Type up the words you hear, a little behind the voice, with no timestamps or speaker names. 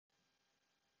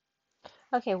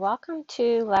Okay, welcome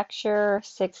to lecture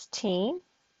 16,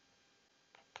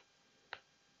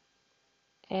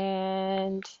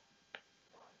 and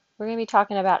we're going to be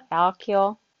talking about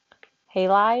alkyl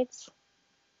halides,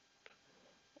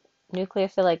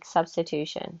 nucleophilic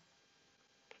substitution.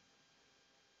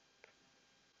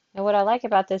 And what I like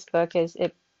about this book is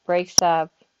it breaks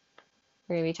up,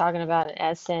 we're going to be talking about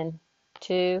an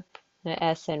SN2 and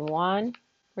an SN1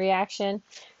 reaction,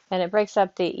 and it breaks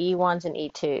up the E1s and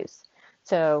E2s.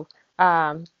 So,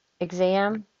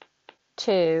 exam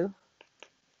 2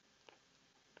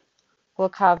 will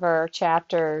cover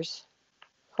chapters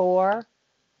 4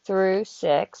 through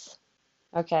 6.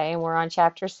 Okay, and we're on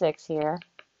chapter 6 here.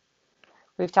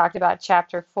 We've talked about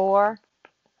chapter 4,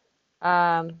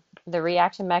 the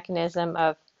reaction mechanism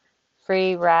of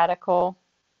free radical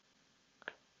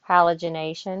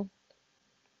halogenation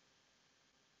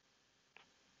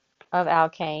of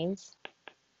alkanes.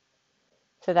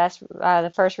 So that's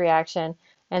the first reaction.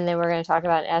 And then we're going to talk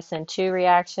about an SN2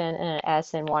 reaction and an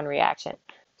SN1 reaction.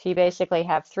 So you basically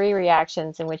have 3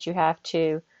 reactions in which you have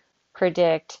to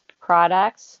predict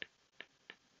products,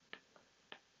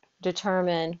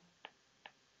 determine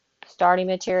starting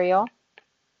material,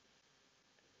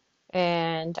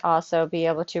 and also be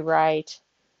able to write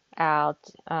out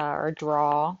or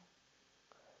draw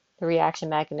the reaction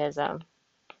mechanism.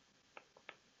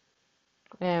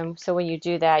 And so when you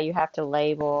do that, you have to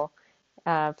label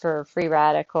for free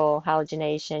radical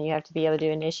halogenation. You have to be able to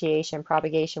do initiation,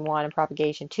 propagation 1, and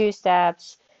propagation 2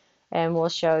 steps. And we'll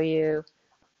show you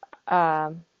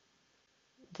the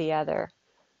other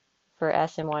for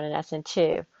SN1 and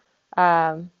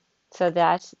SN2. So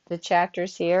that's the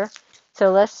chapters here.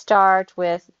 So let's start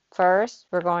with first,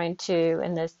 we're going to,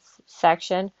 in this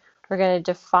section, we're going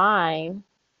to define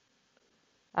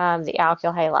the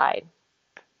alkyl halide.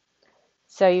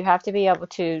 So you have to be able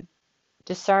to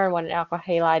discern what an alkyl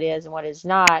halide is and what is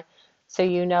not, so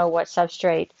you know what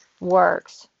substrate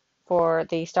works for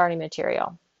the starting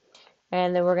material.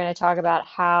 And then we're going to talk about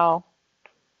how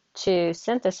to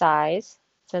synthesize.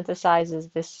 Synthesize is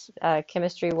this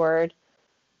chemistry word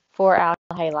for alkyl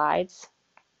halides.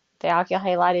 The alkyl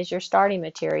halide is your starting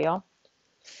material.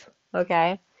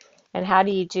 Okay, and how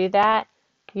do you do that?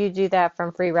 You do that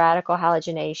from free radical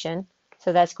halogenation.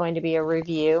 So that's going to be a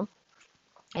review.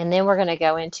 And then we're going to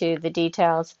go into the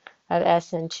details of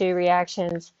SN2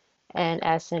 reactions and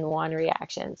SN1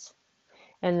 reactions.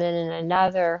 And then in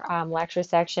another lecture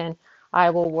section, I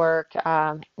will work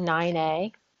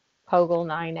 9A, POGL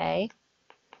 9A,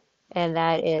 and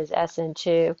that is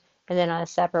SN2. And then on a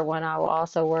separate one, I will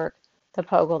also work the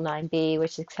POGL 9B,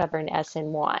 which is covering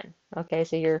SN1. Okay,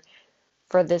 so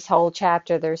for this whole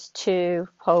chapter, there's 2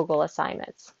 POGL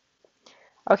assignments.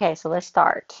 Okay, so let's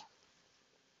start.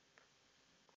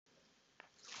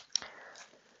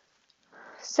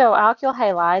 So alkyl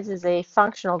halides is a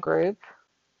functional group,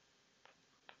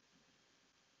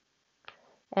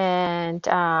 and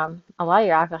a lot of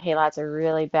your alkyl halides are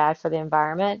really bad for the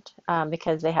environment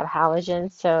because they have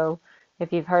halogens. So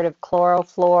if you've heard of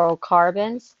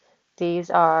chlorofluorocarbons, these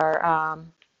are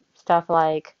stuff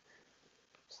like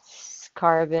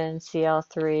carbon,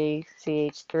 Cl3,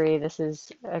 CH3. This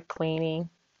is a cleaning.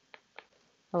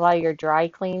 A lot of your dry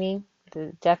cleaning, the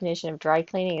definition of dry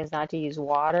cleaning is not to use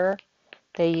water.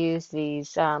 They use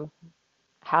these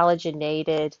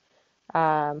halogenated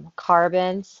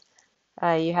carbons.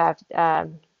 You have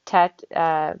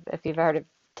if you've heard of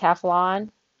Teflon,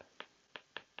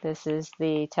 this is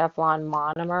the Teflon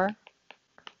monomer,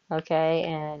 okay,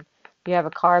 and you have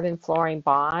a carbon-fluorine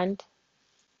bond,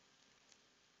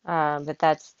 but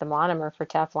that's the monomer for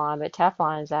Teflon, but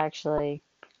Teflon is actually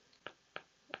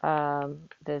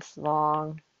this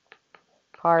long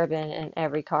carbon, and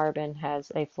every carbon has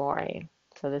a fluorine,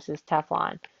 so this is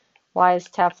Teflon. Why is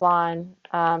Teflon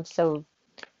so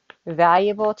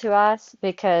valuable to us?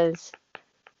 Because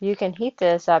you can heat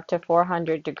this up to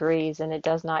 400 degrees and it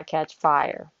does not catch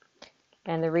fire.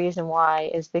 And the reason why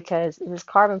is because this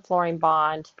carbon-fluorine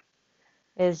bond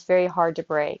is very hard to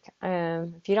break.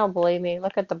 If you don't believe me,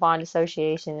 look at the bond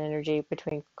association energy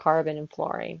between carbon and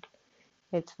fluorine.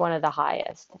 It's one of the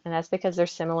highest. And that's because they're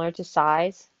similar to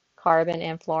size, carbon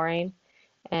and fluorine,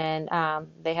 and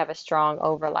they have a strong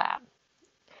overlap.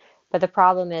 But the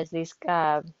problem is these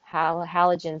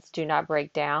halogens do not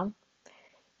break down.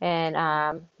 And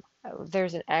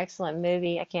there's an excellent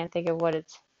movie. I can't think of what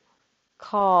it's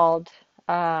called.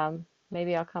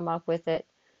 Maybe I'll come up with it.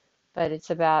 But it's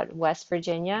about West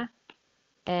Virginia.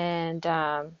 And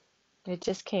it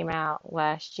just came out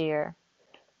last year.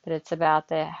 But it's about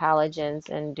the halogens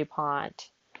in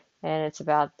DuPont. And it's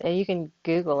about, you can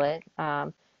Google it.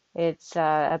 It's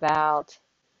about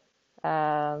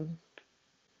um,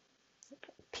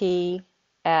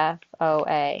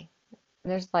 PFOA.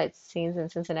 There's like scenes in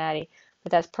Cincinnati,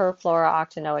 but that's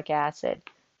perfluorooctanoic acid.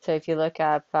 So if you look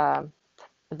up the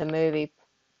movie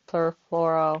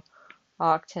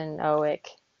perfluorooctanoic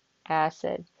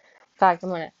acid, in fact,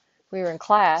 if we were in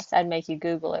class, I'd make you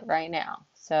Google it right now.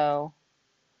 So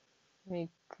let me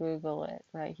Google it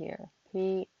right here.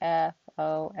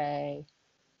 PFOA,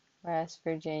 West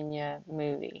Virginia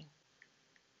movie.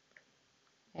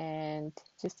 And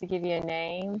just to give you a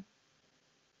name,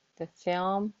 the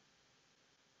film,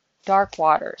 Dark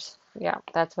Waters. Yeah,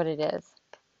 that's what it is.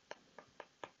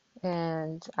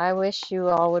 And I wish you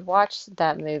all would watch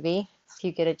that movie if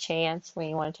you get a chance when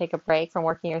you want to take a break from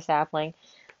working your sapling,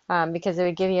 because it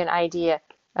would give you an idea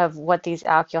of what these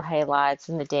alkyl halides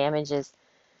and the damages.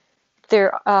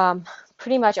 They're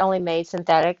pretty much only made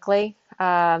synthetically.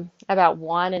 About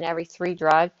 1 in every 3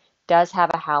 drug does have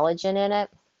a halogen in it,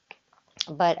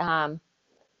 but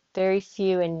very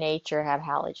few in nature have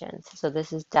halogens. So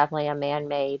this is definitely a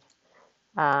man-made.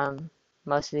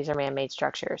 Most of these are man-made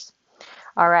structures.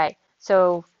 All right,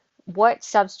 so what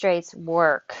substrates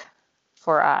work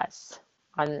for us?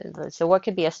 So what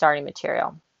could be a starting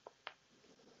material?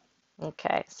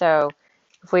 Okay, so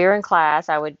if we were in class,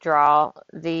 I would draw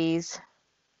these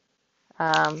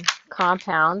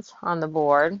compounds on the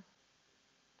board.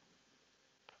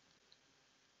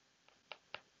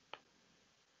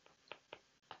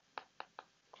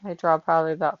 I draw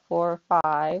probably about 4 or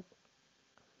 5.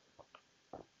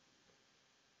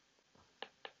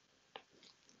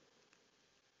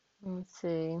 Let's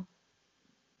see.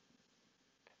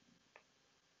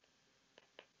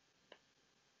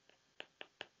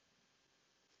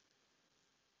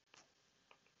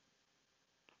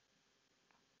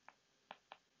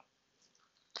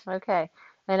 Okay,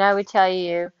 and I would tell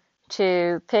you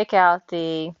to pick out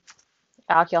the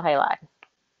alkyl halide.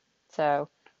 So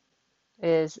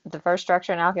is the first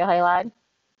structure an alkyl halide?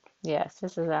 Yes,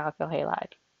 this is an alkyl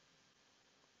halide.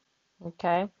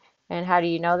 Okay, and how do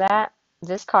you know that?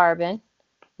 This carbon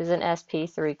is an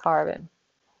sp3 carbon,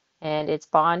 and it's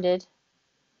bonded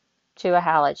to a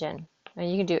halogen.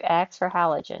 And you can do X for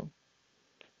halogen.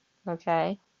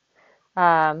 Okay,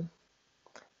 um,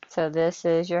 so this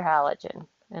is your halogen,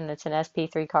 and it's an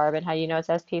sp3 carbon. How do you know it's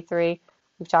sp3?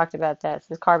 We've talked about that.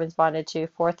 This carbon's bonded to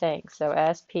 4 things, so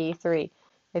sp3.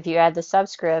 If you add the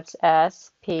subscripts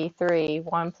sp3,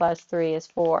 1 plus 3 is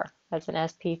 4. That's an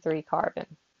sp3 carbon.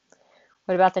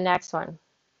 What about the next one?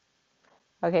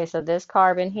 Okay, so this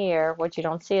carbon here, what you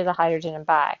don't see is a hydrogen in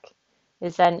back.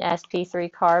 Is that an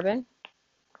sp3 carbon?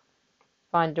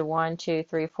 Bonded to 1, 2,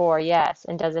 3, 4. Yes.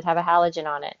 And does it have a halogen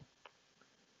on it?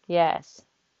 Yes.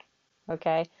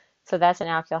 Okay, so that's an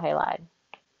alkyl halide.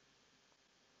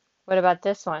 What about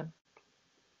this one?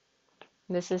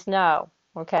 This is no.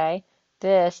 Okay,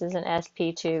 this is an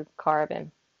sp2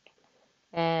 carbon.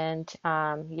 And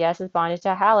yes, it's bonded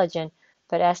to a halogen,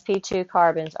 but sp2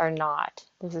 carbons are not.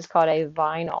 This is called a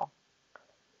vinyl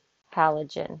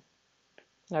halogen.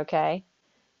 Okay,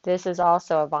 this is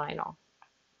also a vinyl.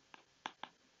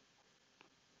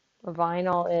 A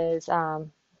vinyl is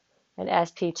an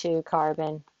sp2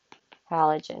 carbon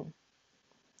halogen.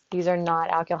 These are not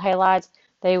alkyl halides.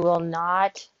 They will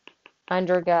not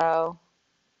undergo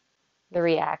the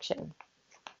reaction.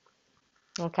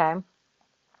 Okay.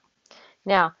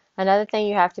 Now, another thing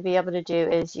you have to be able to do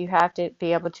is you have to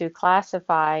be able to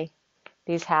classify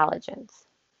these halogens.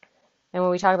 And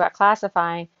when we talk about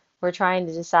classifying, we're trying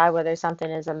to decide whether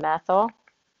something is a methyl,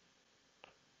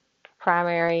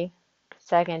 primary,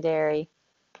 secondary,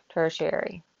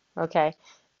 tertiary. Okay.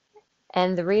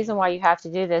 And the reason why you have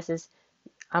to do this is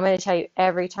I'm going to tell you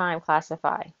every time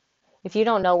classify. If you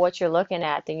don't know what you're looking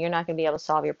at, then you're not going to be able to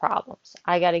solve your problems.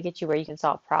 I got to get you where you can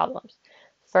solve problems.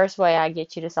 First way I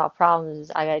get you to solve problems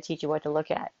is I got to teach you what to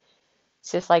look at.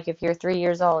 It's just like if you're 3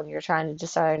 years old and you're trying to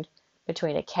decide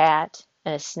between a cat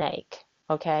and a snake,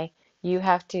 okay? You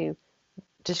have to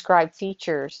describe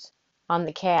features on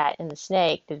the cat and the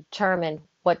snake to determine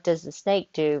what does the snake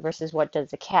do versus what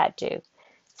does the cat do.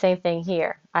 Same thing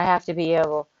here. I have to be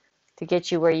able to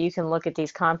get you where you can look at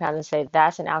these compounds and say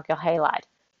that's an alkyl halide.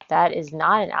 That is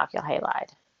not an alkyl halide.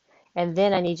 And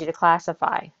then I need you to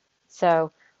classify.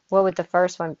 So what would the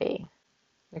first one be?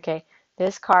 Okay,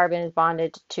 this carbon is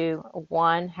bonded to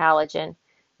 1 halogen.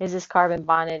 Is this carbon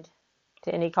bonded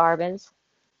to any carbons?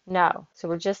 No. So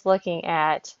we're just looking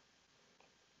at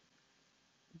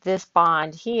this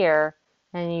bond here,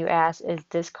 and you ask, is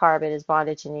this carbon is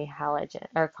bonded to any halogen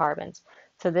or carbons?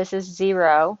 So this is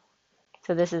 0.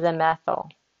 So this is a methyl.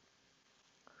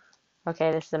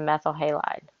 Okay, this is a methyl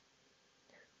halide.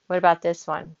 What about this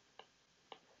one?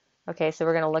 Okay, so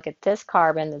we're going to look at this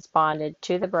carbon that's bonded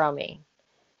to the bromine.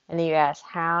 And then you ask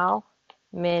how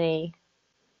many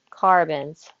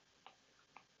carbons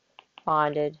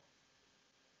bonded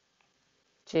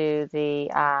to the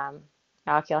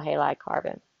alkyl halide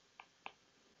carbon.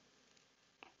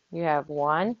 You have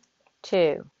 1,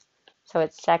 2, so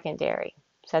it's secondary.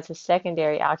 So that's a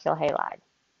secondary alkyl halide.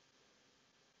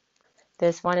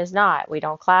 This one is not. We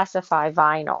don't classify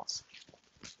vinyls.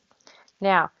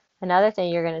 Now, another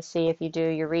thing you're going to see if you do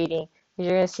your reading is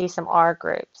you're going to see some R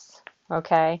groups.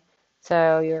 Okay,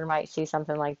 so you might see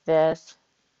something like this.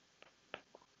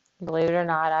 Believe it or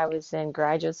not, I was in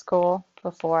graduate school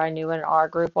before I knew what an R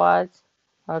group was.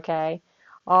 Okay,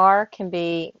 R can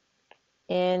be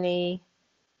any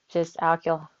just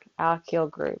alkyl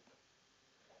group.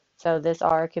 So this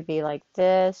R could be like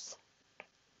this.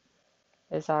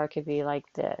 This R could be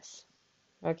like this.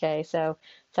 Okay, so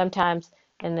sometimes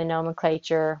in the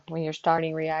nomenclature, when you're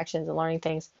starting reactions and learning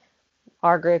things,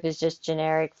 R group is just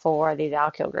generic for these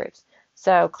alkyl groups.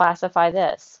 So classify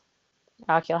this.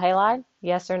 Alkyl halide,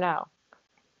 yes or no?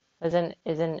 Is an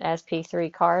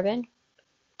sp3 carbon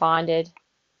bonded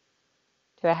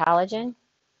to a halogen?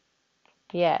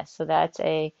 Yes, so that's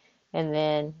a, and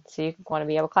then, so you want to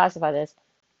be able to classify this.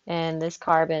 And this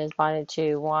carbon is bonded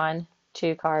to 1,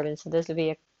 2 carbons, so this would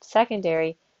be a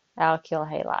secondary alkyl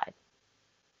halide.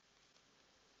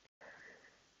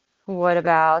 What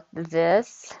about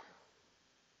this?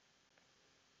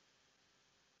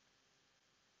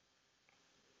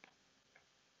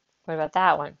 What about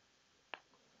that one?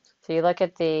 So you look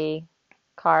at the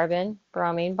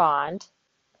carbon-bromine bond,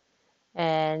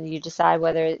 and you decide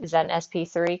whether is that an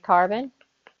sp3 carbon,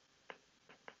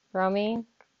 bromine?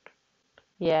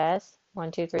 Yes,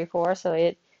 1, 2, 3, 4. So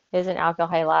it is an alkyl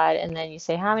halide, and then you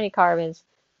say how many carbons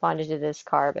bonded to this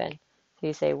carbon. So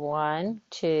you say 1,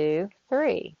 2,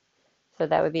 3. So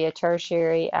that would be a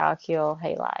tertiary alkyl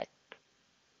halide.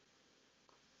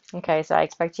 Okay, so I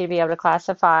expect you to be able to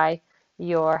classify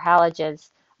your halogens.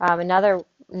 Another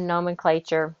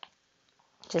nomenclature,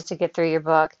 just to get through your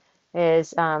book,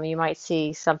 is you might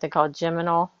see something called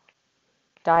geminal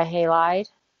dihalide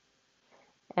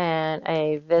and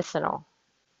a vicinal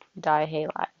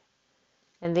dihalide.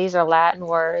 And these are Latin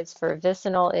words. For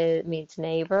vicinal, it means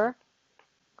neighbor,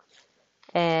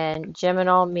 and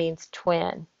geminal means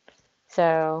twin.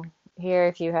 So here,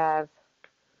 if you have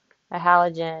a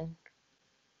halogen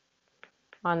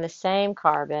on the same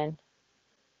carbon,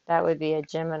 that would be a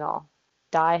geminal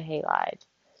dihalide.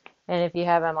 And if you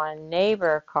have them on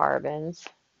neighbor carbons,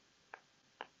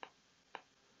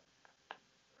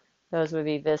 those would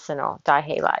be vicinal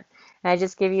dihalide. And I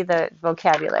just give you the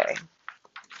vocabulary.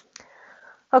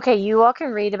 Okay, you all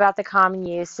can read about the common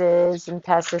uses and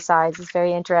pesticides. It's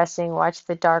very interesting. Watch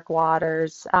the dark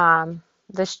waters.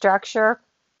 The structure,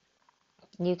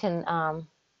 you can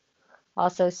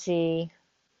also see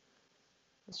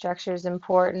the structure is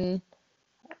important.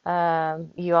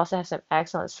 You also have some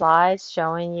excellent slides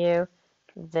showing you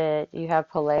that you have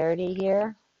polarity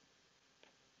here.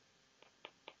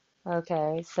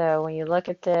 Okay, so when you look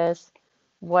at this,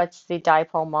 what's the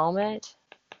dipole moment?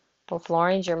 Well,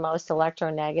 fluorine's your most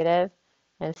electronegative,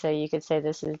 and so you could say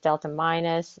this is delta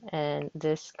minus, and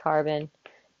this carbon,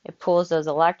 it pulls those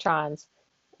electrons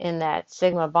in that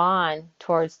sigma bond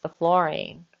towards the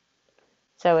fluorine.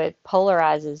 So it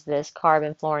polarizes this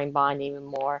carbon-fluorine bond even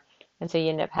more, and so you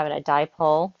end up having a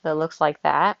dipole that looks like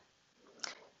that.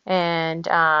 And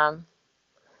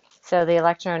so the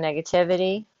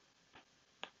electronegativity,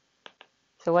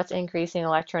 so what's increasing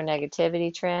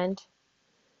electronegativity trend?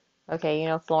 Okay, you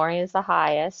know fluorine is the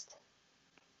highest,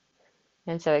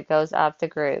 and so it goes up the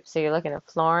group. So you're looking at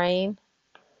fluorine,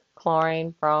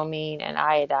 chlorine, bromine, and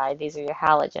iodide. These are your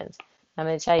halogens. I'm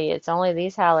going to tell you, it's only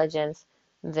these halogens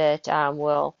that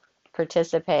will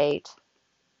participate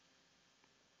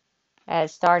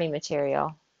as starting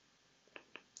material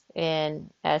in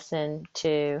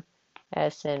SN2,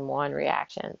 SN1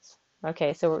 reactions.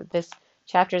 Okay, so this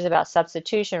chapter is about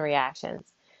substitution reactions.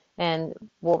 And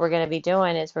what we're going to be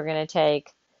doing is we're going to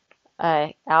take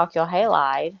an alkyl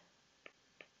halide.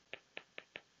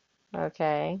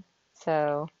 Okay,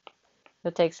 so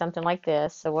you'll take something like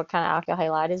this. So what kind of alkyl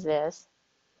halide is this?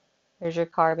 There's your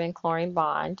carbon-chlorine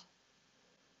bond.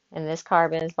 And this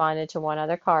carbon is bonded to one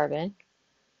other carbon.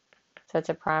 So it's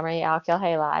a primary alkyl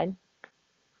halide.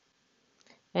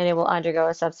 And it will undergo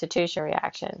a substitution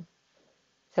reaction.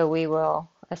 So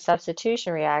a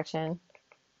substitution reaction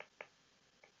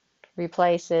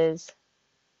replaces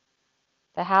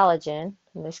the halogen,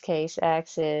 in this case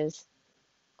X is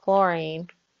chlorine,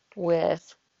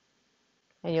 with,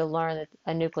 and you'll learn that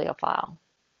a nucleophile.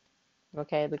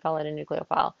 Okay, we call it a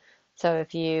nucleophile. So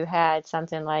if you had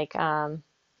something like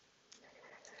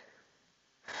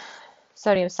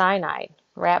sodium cyanide,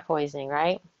 rat poisoning,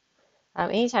 right?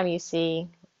 Anytime you see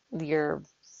your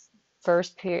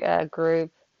first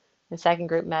group and second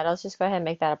group metals, just go ahead and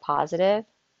make that a positive.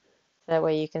 So that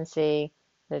way you can see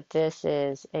that this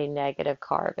is a negative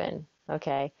carbon,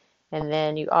 okay? And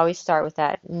then you always start with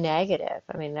that negative.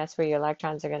 I mean, that's where your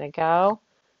electrons are going to go.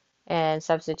 And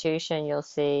substitution, you'll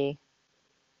see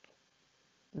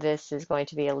this is going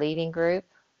to be a leaving group.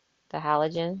 The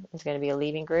halogen is going to be a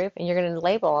leaving group. And you're going to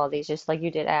label all these just like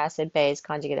you did acid, base,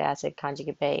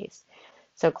 conjugate base.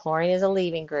 So chlorine is a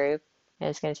leaving group, and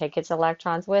it's going to take its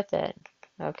electrons with it,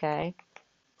 okay?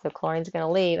 So chlorine's going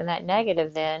to leave, and that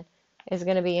negative then is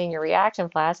going to be in your reaction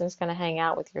class, and it's going to hang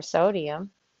out with your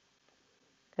sodium,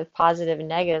 because positive and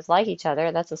negatives like each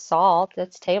other. That's a salt,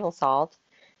 that's table salt.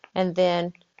 And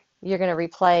then you're going to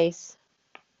replace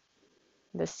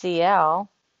the Cl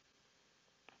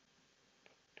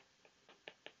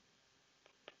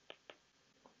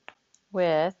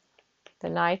with the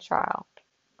nitrile.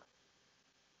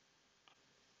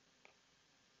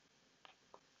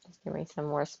 Just give me some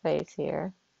more space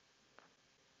here.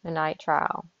 The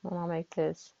nitrile. And I'll make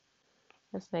this,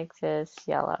 let's make this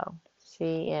yellow.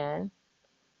 Cn,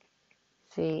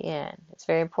 Cn. It's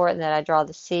very important that I draw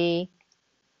the C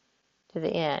to the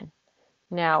N.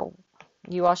 Now,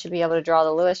 you all should be able to draw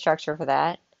the Lewis structure for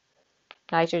that.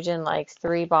 Nitrogen likes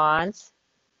 3 bonds,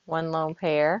 1 lone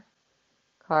pair.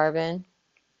 Carbon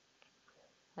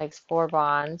likes 4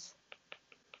 bonds.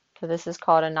 So this is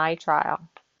called a nitrile.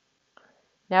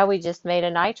 Now we just made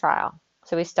a nitrile.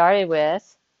 So we started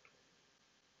with,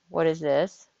 what is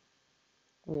this?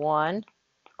 1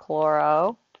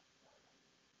 chloroethane.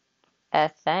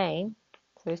 So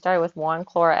we started with 1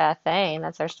 chloroethane.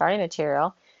 That's our starting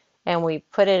material. And we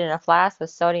put it in a flask with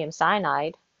sodium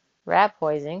cyanide, rat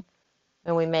poisoning,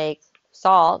 and we make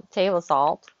salt, table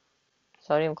salt,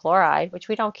 sodium chloride, which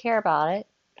we don't care about it.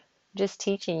 I'm just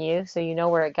teaching you so you know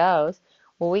where it goes.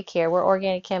 Well, we care. We're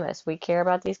organic chemists. We care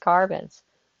about these carbons.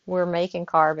 We're making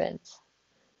carbons.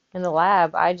 In the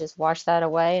lab, I just wash that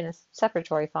away in a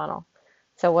separatory funnel.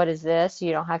 So what is this?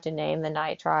 You don't have to name the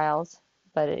nitriles,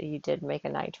 but you did make a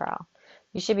nitrile.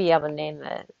 You should be able to name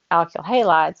the alkyl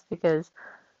halides because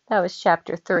that was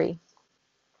chapter 3.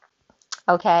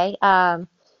 Okay, so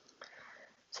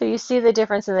you see the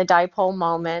difference in the dipole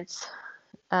moments,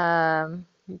 bond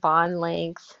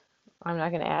length. I'm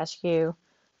not going to ask you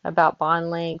about bond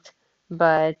length,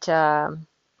 but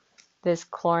this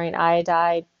chlorine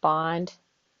iodide bond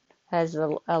has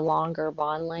a longer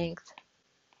bond length.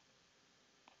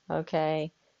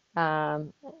 Okay,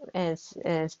 and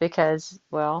it's because,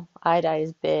 well, iodide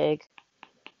is big.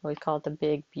 We call it the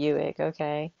big Buick.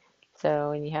 Okay,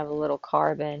 so when you have a little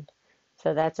carbon,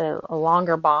 so that's a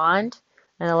longer bond.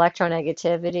 An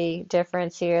electronegativity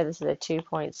difference here. This is a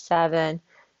 2.7,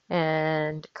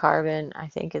 and carbon I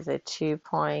think is a 2.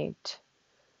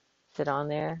 Is it on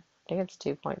there? I think it's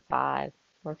 2.5.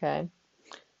 Okay,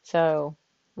 so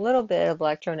a little bit of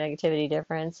electronegativity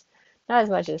difference, not as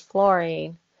much as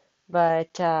fluorine,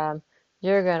 but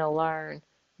you're going to learn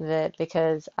that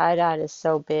because iodide is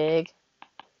so big,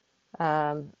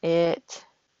 it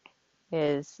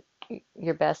is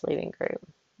your best leaving group.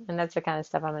 And that's the kind of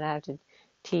stuff I'm going to have to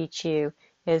teach you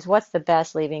is what's the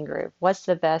best leaving group? What's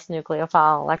the best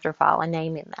nucleophile, electrophile, and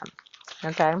naming them.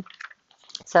 Okay,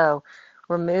 so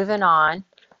we're moving on.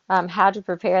 How to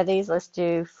prepare these? Let's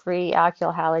do free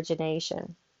alkyl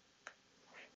halogenation.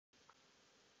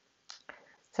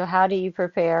 So how do you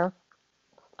prepare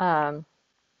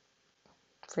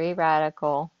free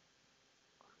radical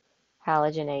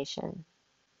halogenation?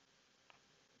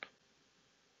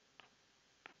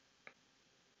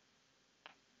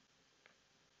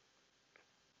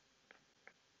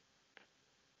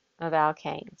 Of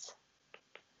alkanes.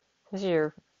 This is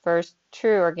your first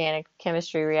true organic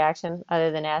chemistry reaction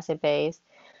other than acid-base.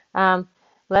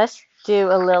 Let's do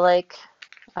allylic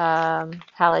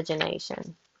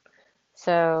halogenation.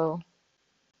 So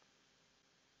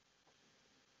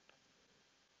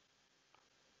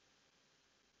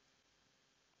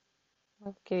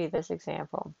I'll give you this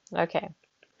example. Okay,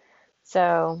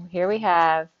 so here we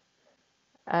have,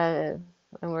 and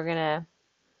we're going to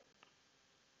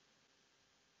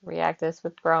react this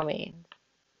with bromine.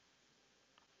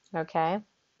 Okay,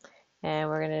 and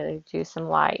we're going to do some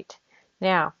light.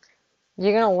 Now,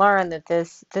 you're going to learn that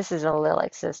this is a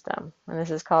allylic system, and this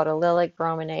is called allylic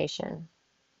bromination.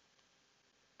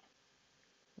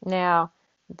 Now,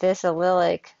 this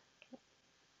allylic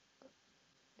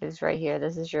is right here.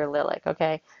 This is your allylic,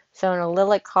 okay? So an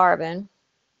allylic carbon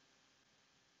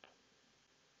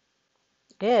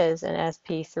is an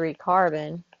sp3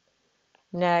 carbon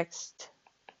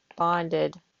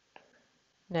bonded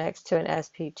next to an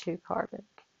sp2 carbon.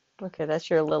 Okay, that's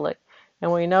your allylic.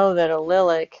 And we know that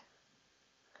allylic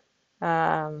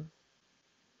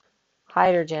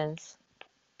hydrogens,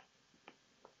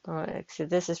 so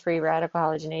this is free radical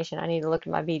halogenation. I need to look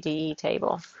at my BDE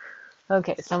table.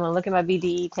 Okay, so I'm going to look at my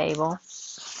BDE table.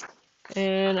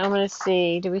 And I'm going to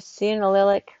see, do we see an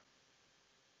allylic?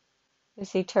 We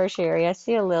see tertiary. I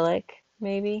see allylic,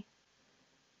 maybe.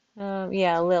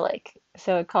 Yeah, allylic.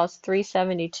 So it costs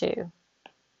 372.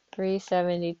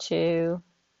 372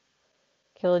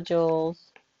 kilojoules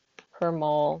per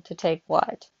mole to take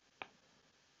what?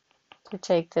 To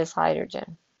take this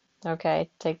hydrogen. Okay,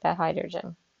 take that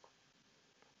hydrogen.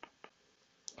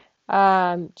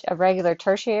 A regular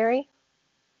tertiary.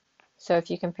 So if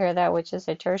you compare that, which is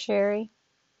a tertiary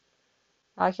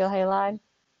alkyl halide.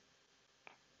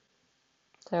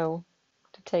 So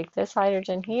to take this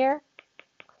hydrogen here,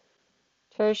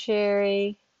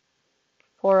 tertiary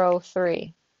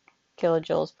 403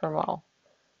 kilojoules per mole.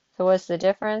 So what's the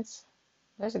difference?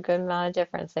 There's a good amount of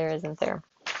difference there, isn't there?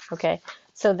 Okay,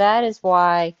 so that is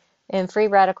why in free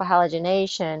radical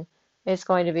halogenation, it's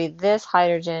going to be this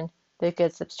hydrogen that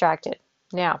gets subtracted.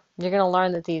 Now, you're going to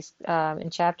learn that these, in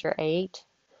chapter 8,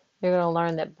 you're going to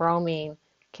learn that bromine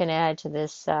can add to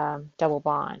this double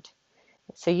bond.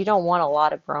 So you don't want a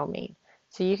lot of bromine.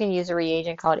 So you can use a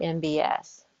reagent called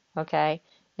NBS. Okay,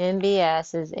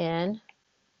 NBS is N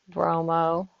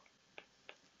bromo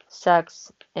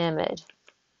succinimide.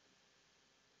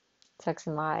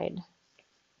 Succinimide.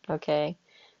 Okay,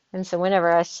 and so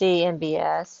whenever I see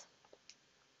NBS,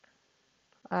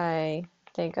 I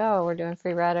think, oh, we're doing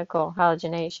free radical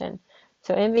halogenation.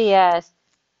 So NBS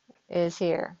is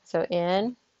here. So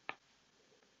N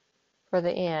for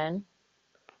the N,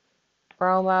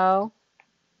 bromo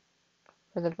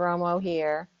for the bromo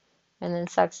here, and then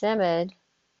succinimide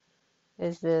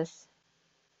is this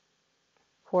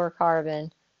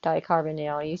 4-carbon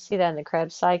dicarbonyl. You see that in the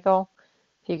Krebs cycle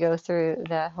if you go through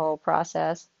that whole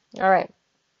process. All right,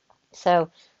 so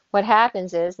what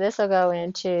happens is this will go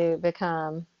into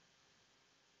become,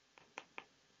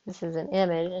 this is an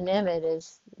imide. An imide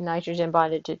is nitrogen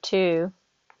bonded to 2,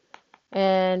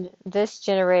 and this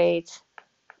generates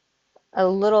a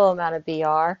little amount of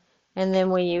Br, and then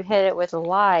when you hit it with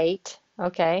light,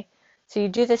 okay, so you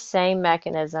do the same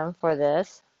mechanism for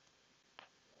this.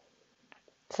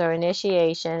 So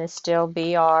initiation is still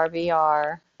Br,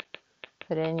 Br,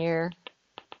 put in your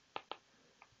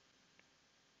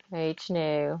H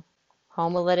nu,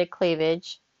 homolytic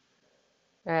cleavage,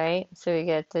 right? So we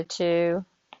get the 2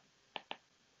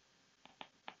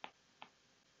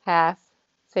 half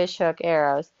fishhook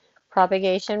arrows.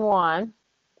 Propagation 1,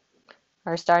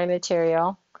 our starting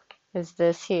material is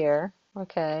this here,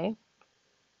 okay?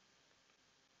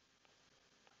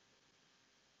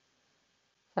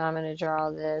 So I'm going to draw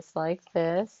this like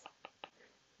this,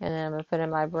 and then I'm going to put in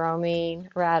my bromine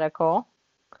radical,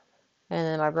 and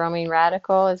then my bromine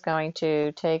radical is going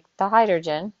to take the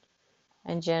hydrogen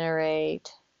and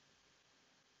generate,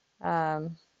 I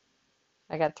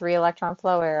got 3 electron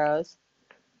flow arrows,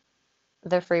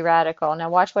 the free radical. Now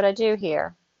watch what I do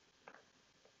here.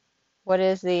 What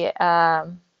is the,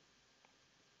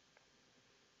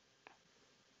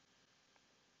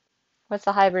 what's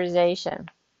the hybridization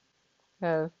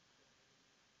of,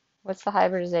 what's the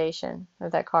hybridization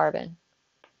of that carbon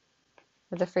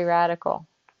with the free radical?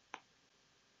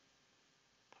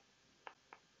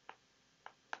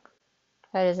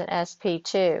 That is an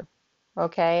sp2.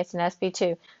 Okay, it's an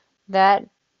sp2. That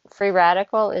free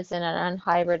radical is in an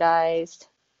unhybridized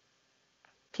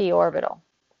p orbital.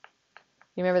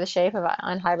 You remember the shape of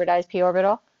an unhybridized p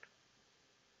orbital?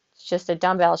 It's just a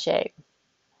dumbbell shape.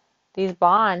 These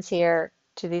bonds here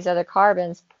to these other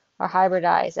carbons are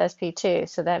hybridized sp2,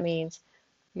 so that means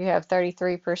you have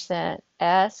 33%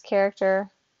 s character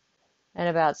and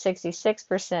about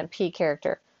 66% p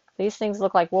character. These things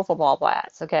look like wiffle ball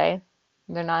bats, okay?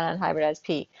 They're not unhybridized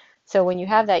p. So when you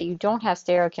have that, you don't have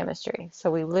stereochemistry.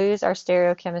 So we lose our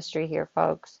stereochemistry here,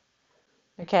 folks.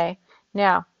 Okay?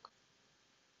 Now,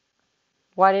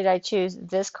 why did I choose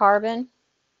this carbon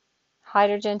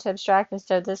hydrogen to abstract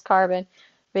instead of this carbon?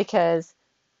 Because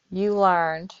you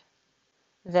learned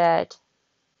that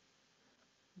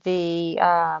the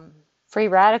free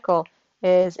radical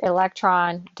is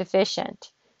electron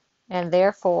deficient, and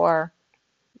therefore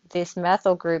this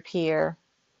methyl group here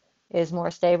is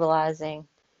more stabilizing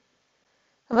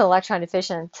of an electron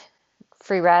deficient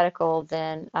free radical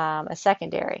than a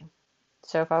secondary.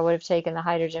 So if I would have taken the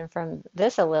hydrogen from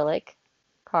this allylic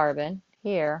carbon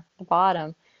here, the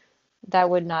bottom, that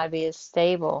would not be as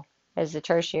stable as the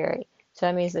tertiary. So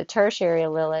that means the tertiary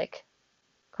allylic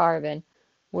carbon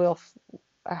will,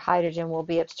 or hydrogen will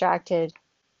be abstracted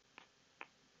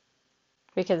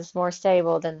because it's more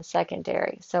stable than the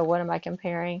secondary. So what am I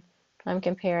comparing? I'm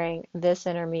comparing this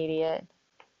intermediate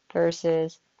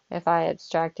versus if I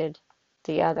abstracted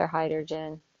the other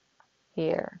hydrogen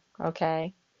here,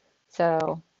 okay?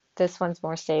 So this one's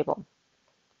more stable.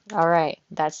 All right,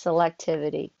 that's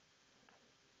selectivity.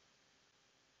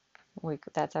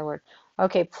 That's our word.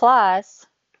 Okay, plus,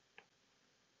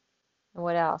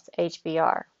 what else?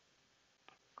 HBr.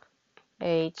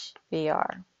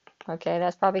 HBr. Okay,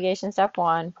 that's propagation step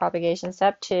 1. Propagation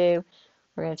step 2,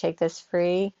 we're going to take this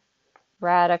free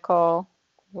radical,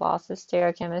 loss of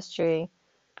stereochemistry.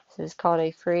 This is called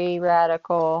a free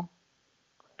radical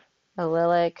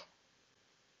allylic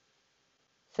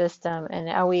system, and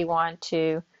now we want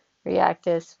to react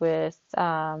this with,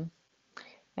 and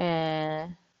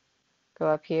go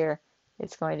up here,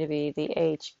 it's going to be the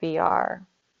HBr.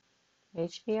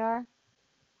 HBr?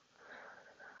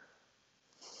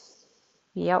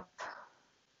 Yep.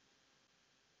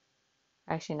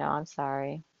 Actually, no, I'm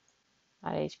sorry.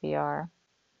 Not HBr.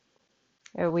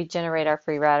 We generate our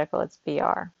free radical, it's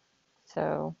Br.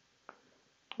 So,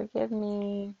 forgive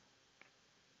me.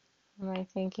 What am I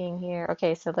thinking here?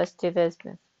 Okay, so let's do this.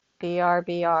 Br,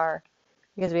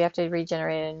 because we have to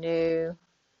regenerate a new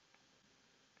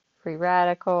free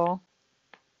radical.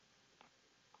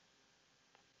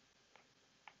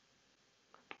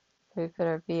 So we put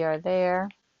our Br there,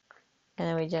 and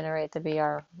then we generate the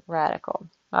Br radical.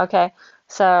 Okay,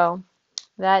 so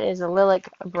that is allylic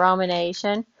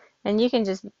bromination, and you can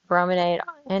just brominate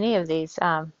any of these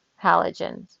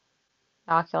halogens,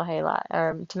 alkyl halide,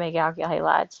 or to make alkyl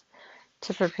halides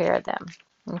to prepare them.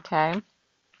 Okay.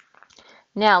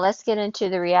 Now let's get into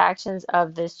the reactions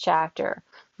of this chapter.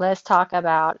 Let's talk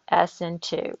about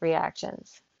SN2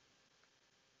 reactions.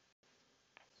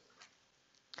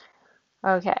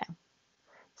 Okay,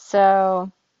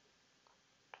 so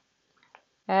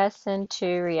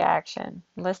SN2 reaction.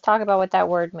 Let's talk about what that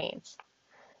word means.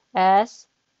 S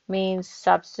means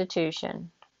substitution.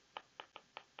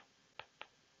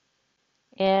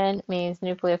 N means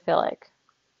nucleophilic.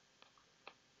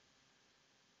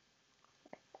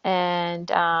 And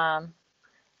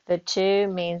the 2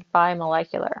 means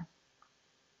bimolecular.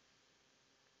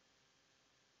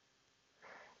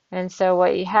 And so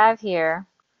what you have here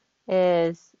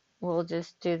is, we'll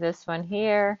just do this one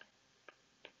here.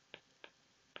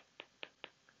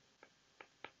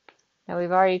 Now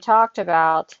we've already talked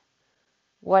about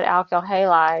what alkyl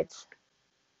halides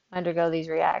undergo these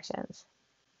reactions.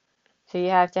 So you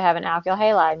have to have an alkyl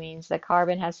halide, means the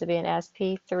carbon has to be an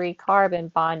sp3 carbon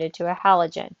bonded to a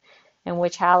halogen. And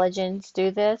which halogens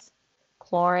do this?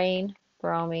 Chlorine,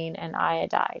 bromine, and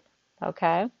iodide.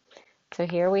 Okay, so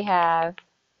here we have,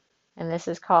 and this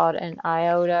is called an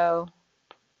iodomethane.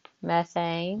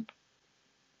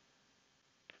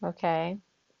 Okay,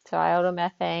 so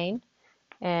iodomethane,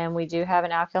 and we do have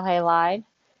an alkyl halide.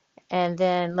 And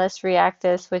then let's react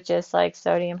this with just like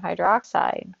sodium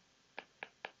hydroxide.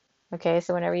 Okay,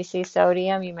 so whenever you see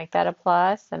sodium, you make that a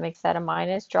plus, that makes that a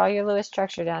minus. Draw your Lewis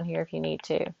structure down here if you need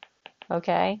to.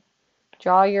 Okay,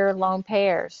 draw your lone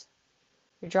pairs.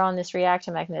 You're drawing this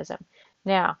reaction mechanism.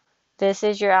 Now, this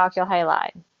is your alkyl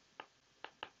halide.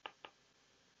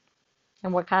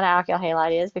 And what kind of alkyl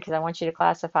halide is, because I want you to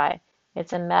classify it.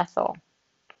 It's a methyl.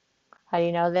 How do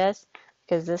you know this?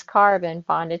 Because this carbon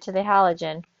bonded to the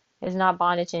halogen is not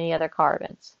bonded to any other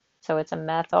carbons. So it's a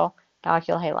methyl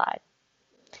alkyl halide.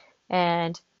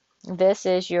 And this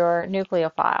is your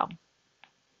nucleophile.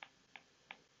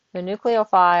 The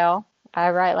nucleophile, I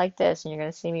write like this, and you're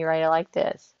going to see me write it like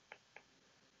this.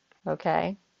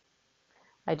 Okay?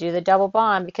 I do the double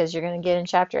bond because you're going to get in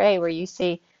chapter 8 where you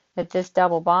see that this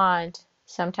double bond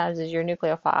sometimes is your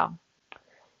nucleophile.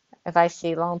 If I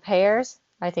see lone pairs,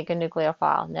 I think a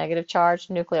nucleophile. Negative charge,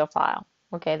 nucleophile.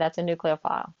 Okay, that's a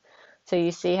nucleophile. So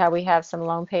you see how we have some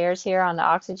lone pairs here on the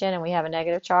oxygen and we have a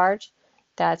negative charge?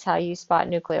 That's how you spot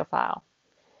nucleophile.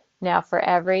 Now for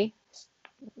every,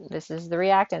 this is the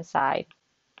reactant side,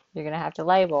 you're going to have to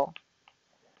label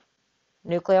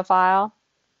nucleophile,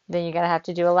 then you're going to have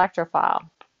to do electrophile.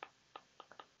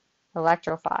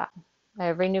 Electrophile.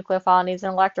 Every nucleophile needs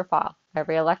an electrophile.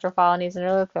 Every electrophile needs an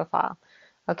nucleophile.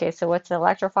 Okay, so what's an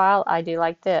electrophile? I do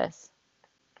like this.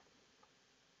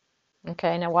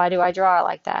 Okay, now why do I draw it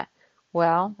like that?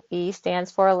 Well, E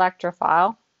stands for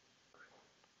electrophile.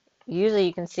 Usually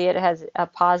you can see it has a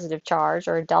positive charge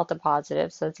or a delta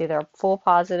positive, so it's either a full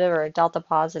positive or a delta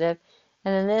positive.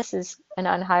 And then this is an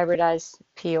unhybridized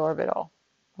p orbital.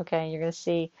 Okay, and you're going to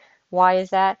see Why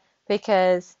is that?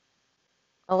 Because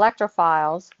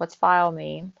electrophiles, what's phile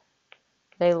mean?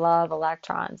 They love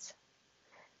electrons.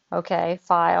 Okay,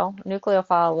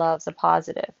 nucleophile loves a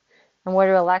positive. And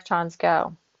where do electrons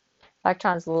go?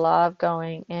 Electrons love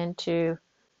going into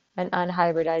an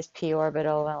unhybridized p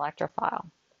orbital of an electrophile.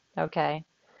 Okay,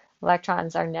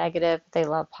 electrons are negative, they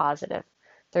love positive.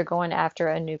 They're going after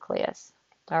a nucleus.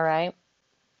 All right,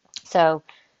 so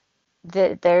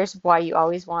there's why you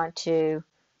always want to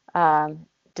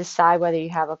decide whether you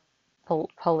have a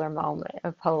polar moment,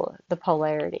 the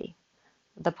polarity,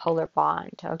 the polar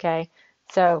bond. Okay,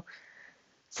 so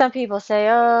some people say,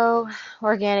 oh,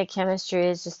 organic chemistry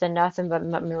is just a nothing but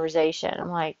memorization. I'm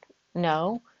like,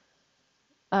 no.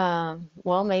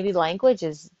 Well, maybe language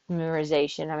is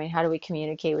memorization. I mean, how do we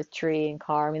communicate with tree and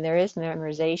car? I mean, there is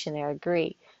memorization there, I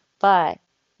agree. But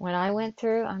when I went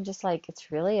through, I'm just like,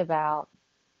 it's really about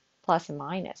plus and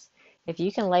minus. If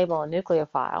you can label a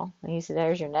nucleophile, and you see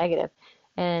there's your negative,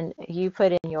 and you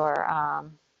put in your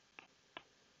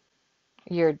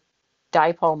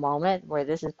dipole moment where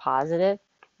this is positive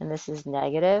and this is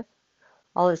negative,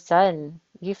 all of a sudden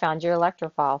you found your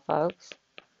electrophile, folks.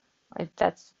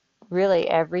 That's really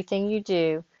everything you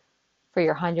do for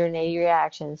your 180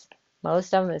 reactions.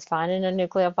 Most of them is finding a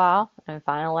nucleophile and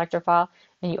finding an electrophile,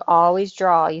 and you always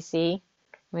draw, you see?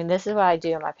 I mean, this is what I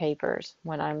do in my papers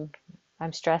when I'm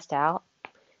stressed out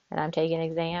and I'm taking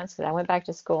exams, because I went back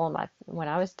to school when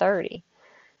I was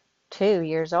 32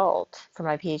 years old for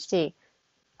my PhD.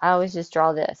 I always just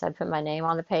draw this. I put my name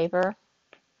on the paper,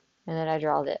 and then I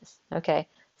draw this. Okay,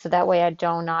 so that way I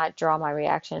do not draw my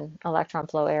reaction electron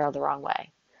flow arrow the wrong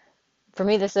way. For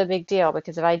me, this is a big deal,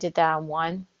 because if I did that on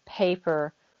one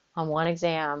paper, on one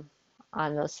exam,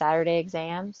 on those Saturday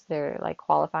exams, they're like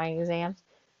qualifying exams,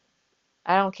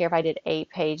 I don't care if I did 8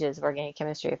 pages of organic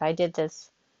chemistry. If I did this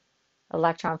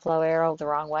electron flow arrow the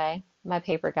wrong way, my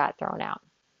paper got thrown out.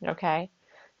 Okay,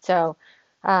 so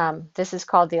this is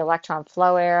called the electron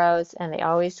flow arrows, and they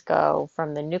always go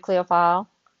from the nucleophile,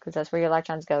 because that's where your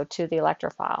electrons go, to the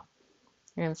electrophile.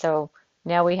 And so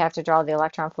now we have to draw the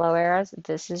electron flow arrows.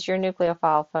 This is your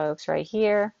nucleophile, folks, right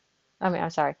here.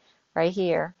 I'm sorry, right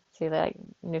here. See the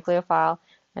nucleophile,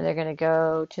 and they're going to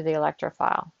go to the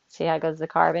electrophile. See how it goes to the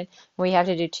carbon? We have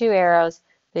to do 2 arrows,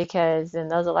 because then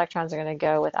those electrons are going to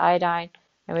go with iodine,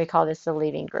 and we call this the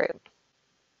leaving group.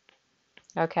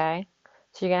 Okay,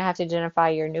 so you're going to have to identify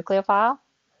your nucleophile.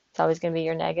 It's always going to be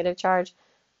your negative charge,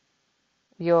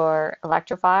 your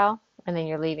electrophile, and then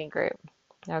your leaving group.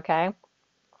 Okay,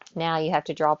 now you have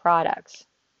to draw products.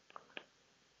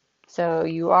 So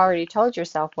you already told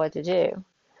yourself what to do.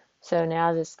 So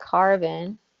now this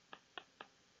carbon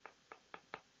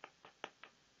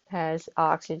has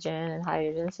oxygen and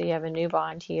hydrogen, so you have a new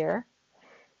bond here.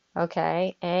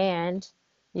 Okay, and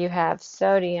you have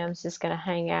sodium's just going to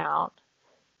hang out,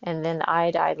 and then the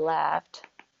iodide left.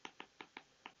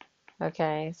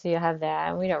 Okay, so you have that,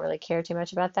 and we don't really care too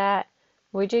much about that.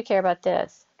 We do care about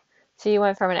this. So you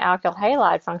went from an alkyl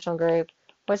halide functional group.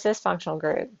 What's this functional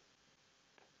group?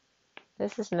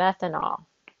 This is methanol.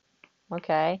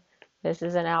 Okay, this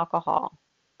is an alcohol.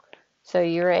 So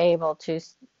you're able to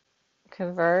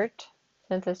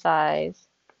synthesize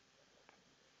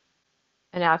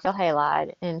an alkyl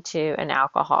halide into an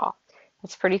alcohol.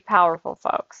 It's pretty powerful,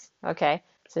 folks. Okay,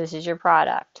 so this is your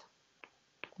product.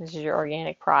 This is your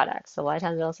organic product. So a lot of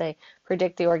times they'll say,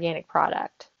 predict the organic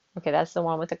product. Okay, that's the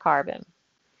one with the carbon.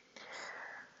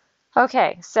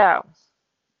 Okay, so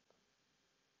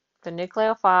the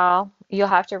nucleophile, you'll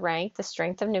have to rank the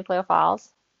strength of nucleophiles.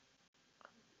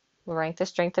 We'll rank the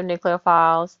strength of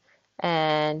nucleophiles,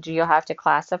 and you'll have to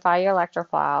classify your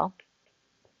electrophile.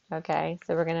 Okay,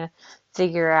 so we're going to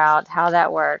figure out how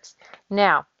that works.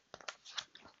 Now,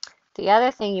 the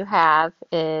other thing you have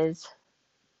is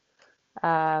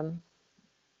the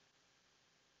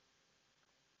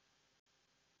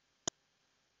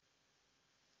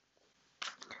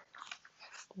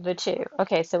 2.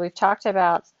 Okay, so we've talked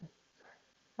about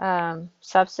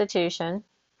substitution,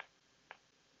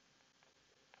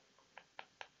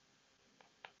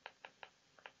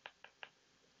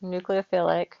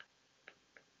 nucleophilic,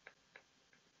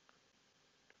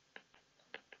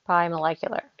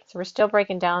 bimolecular. So we're still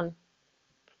breaking down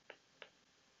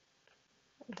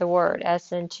the word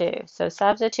SN2. So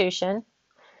substitution,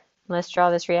 let's draw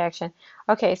this reaction.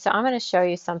 Okay, so I'm going to show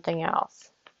you something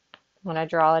else when I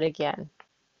draw it again.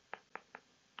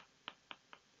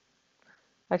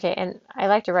 Okay, and I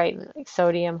like to write like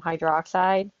sodium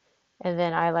hydroxide, and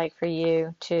then I like for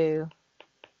you to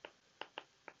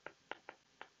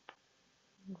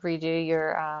redo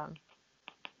your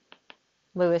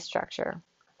Lewis structure.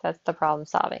 That's the problem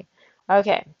solving.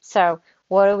 Okay, so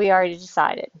what have we already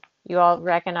decided? You all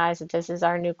recognize that this is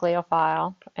our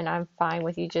nucleophile, and I'm fine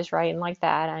with you just writing like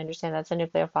that. I understand that's a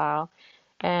nucleophile.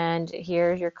 And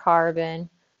here's your carbon.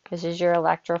 This is your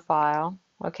electrophile.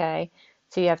 Okay,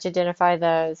 so you have to identify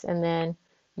those, and then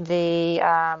the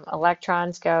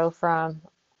electrons go from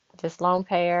this lone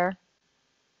pair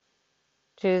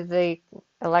to the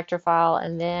electrophile,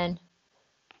 and then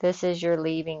this is your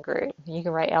leaving group. You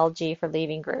can write Lg for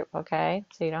leaving group, okay?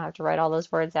 So you don't have to write all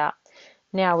those words out.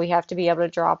 Now we have to be able to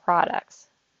draw products.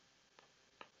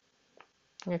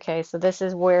 Okay, so this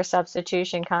is where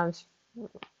substitution comes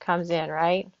in,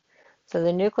 right? So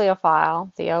the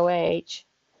nucleophile, the OH,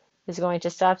 is going to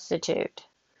substitute.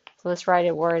 So let's write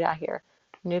a word out here.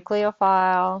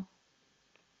 Nucleophile,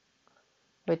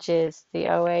 which is the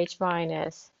OH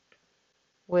minus,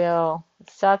 will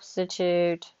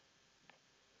substitute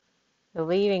the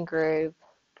leaving group,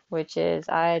 which is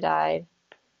iodide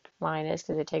minus,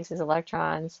 because it takes its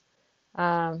electrons,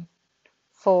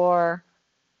 for,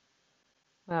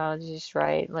 well, just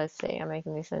write, let's see, I'm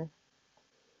making these in,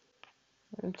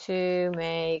 to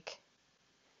make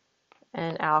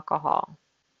an alcohol.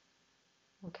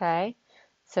 Okay,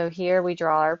 so here we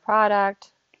draw our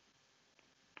product.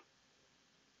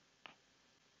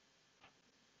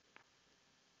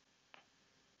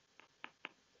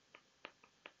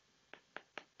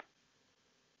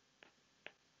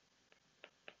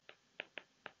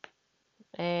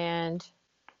 And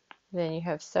then you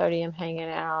have sodium hanging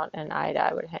out and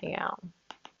iodide would hang out.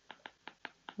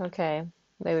 Okay,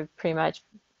 they would pretty much,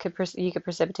 you could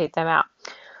precipitate them out.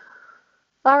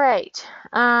 All right,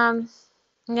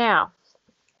 now,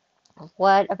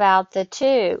 what about the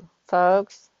two,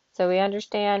 folks? So we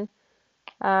understand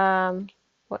what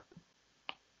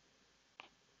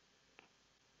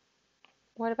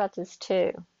about this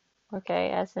two?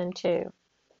 Okay, SN2.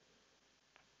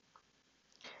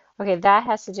 Okay, that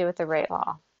has to do with the rate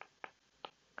law.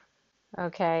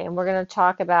 Okay, and we're going to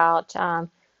talk about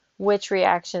which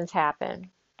reactions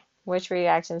happen. Which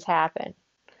reactions happen.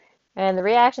 And the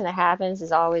reaction that happens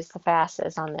is always the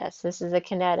fastest on this. This is a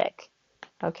kinetic.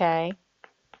 Okay,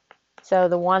 so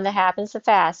the one that happens the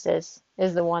fastest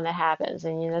is the one that happens.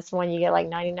 And that's when you get like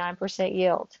 99%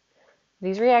 yield.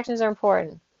 These reactions are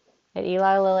important. At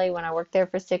Eli Lilly, when I worked there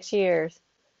for 6 years,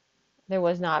 there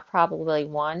was not probably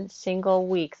one single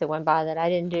week that went by that I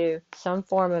didn't do some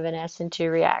form of an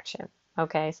SN2 reaction.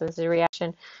 Okay, so this is a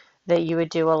reaction that you would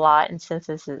do a lot in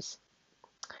synthesis.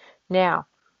 Now,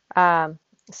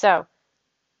 so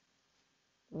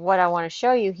what I want to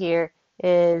show you here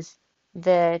is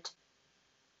that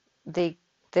the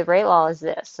rate law is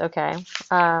this. Okay,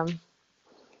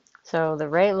 so the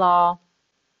rate law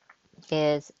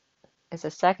is a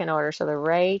second order. So the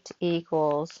rate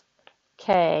equals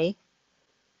K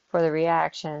for the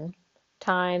reaction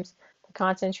times the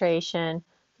concentration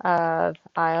of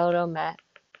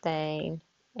iodomethane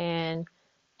and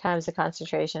times the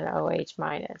concentration of OH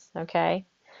minus. Okay,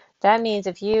 that means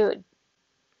if you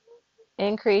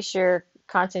increase your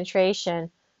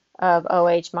concentration of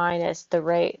OH minus, the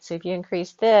rate, so if you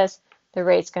increase this, the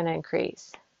rate's going to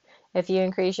increase. If you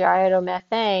increase your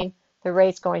iodomethane, the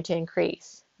rate's going to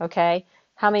increase. Okay,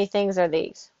 how many things are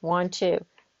these? 1, 2.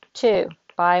 2,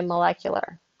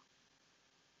 bimolecular.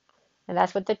 And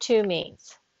that's what the 2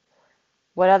 means.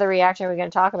 What other reaction are we going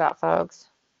to talk about, folks?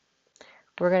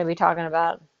 We're going to be talking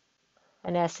about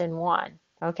an SN1,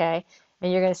 okay?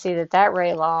 And you're going to see that that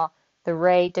rate law, the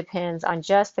rate depends on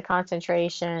just the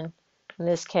concentration. In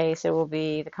this case, it will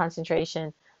be the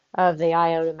concentration of the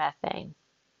iodomethane,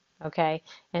 okay?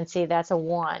 And see, that's a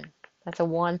 1. That's a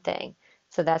 1 thing.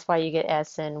 So that's why you get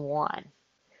SN1.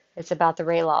 It's about the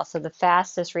rate law. So the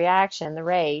fastest reaction, the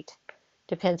rate,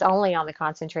 depends only on the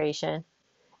concentration.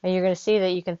 And you're going to see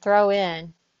that you can throw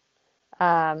in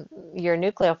your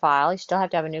nucleophile. You still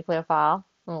have to have a nucleophile,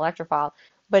 an electrophile,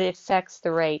 but it affects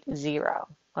the rate 0,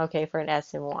 okay, for an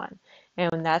SN1.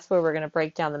 And that's where we're going to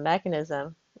break down the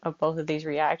mechanism of both of these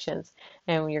reactions.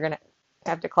 And you're going to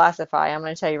have to classify. I'm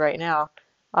going to tell you right now,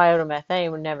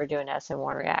 iodomethane would never do an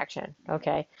SN1 reaction,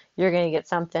 okay? You're going to get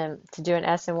something to do an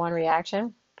SN1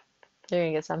 reaction. You're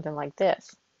going to get something like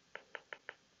this.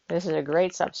 This is a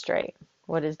great substrate.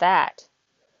 What is that?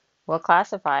 We'll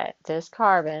classify it. This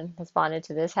carbon that's bonded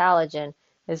to this halogen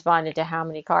is bonded to how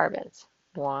many carbons?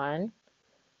 1,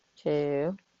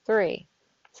 2, 3.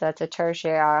 So that's a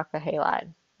tertiary alkyl halide.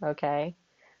 Okay.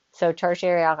 So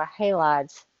tertiary alkyl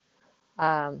halides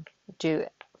do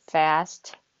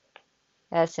fast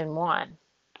SN1.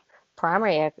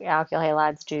 Primary alkyl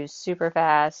halides do super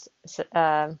fast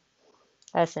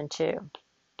SN2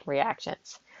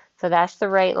 reactions. So that's the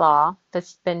rate law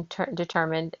that's been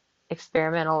determined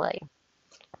experimentally.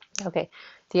 Okay,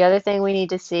 the other thing we need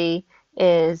to see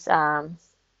is the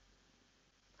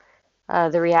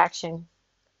reaction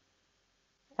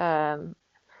um,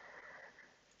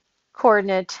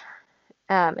 coordinate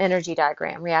energy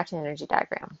diagram, reaction energy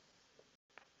diagram.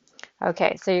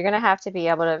 Okay, so you're going to have to be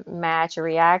able to match a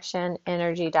reaction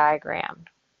energy diagram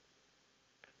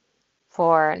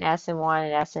for an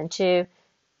SN1 and SN2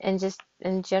 and just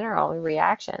in general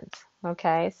reactions.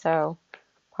 Okay, so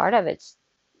part of it's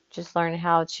just learning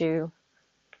how to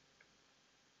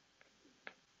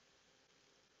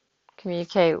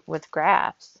communicate with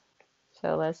graphs.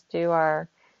 So let's do our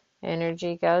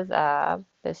energy goes up.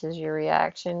 This is your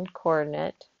reaction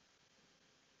coordinate.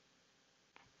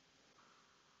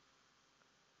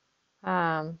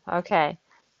 Okay,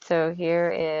 so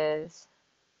here is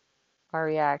our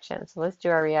reaction. So let's do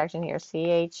our reaction here.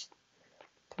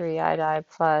 CH3 iodide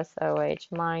plus OH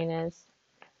minus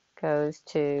goes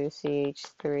to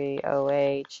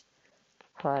CH3OH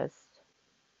plus,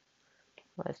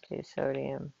 let's do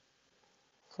sodium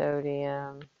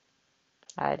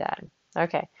iodide.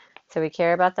 Okay, so we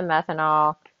care about the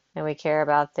methanol and we care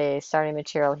about the starting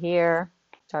material here.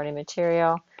 Starting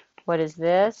material. What is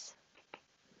this?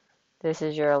 This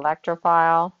is your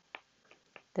electrophile.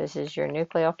 This is your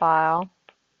nucleophile.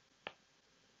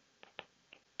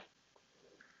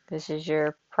 This is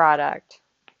your product.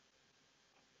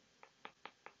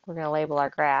 We're going to label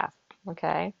our graph.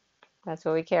 Okay, that's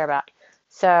what we care about.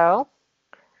 So,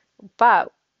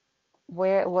 but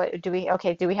what do we,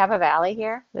 okay, do we have a valley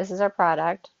here? This is our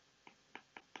product.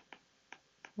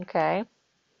 Okay,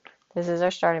 this is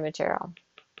our starting material.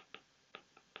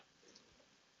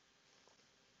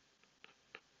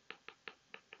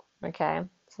 Okay,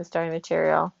 so starting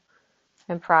material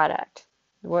and product.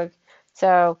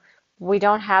 So we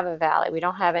don't have a valley. We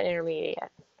don't have an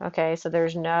intermediate. Okay, so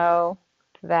there's no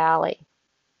valley.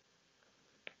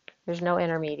 There's no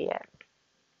intermediate.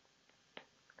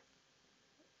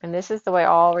 And this is the way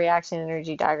all reaction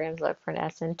energy diagrams look for an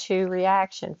SN2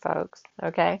 reaction, folks.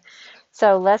 Okay,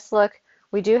 so let's look.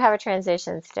 We do have a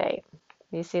transition state.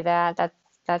 You see that?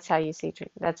 That's how you see.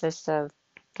 That's just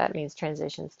that means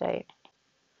transition state.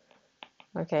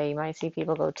 Okay, you might see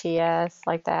people go TS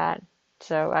like that.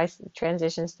 So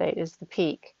transition state is the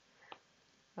peak.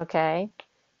 Okay,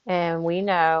 and we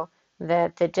know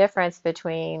that the difference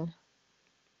between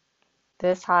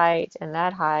this height and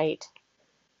that height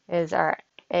is our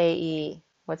AE.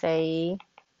 What's AE?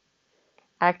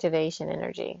 Activation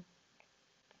energy.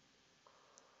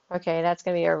 Okay, that's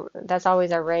going to be that's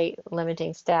always our rate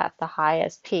limiting step, the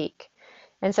highest peak.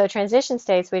 And so transition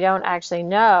states, we don't actually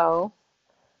know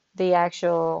the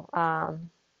actual,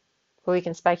 but we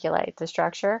can speculate the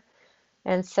structure.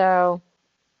 And so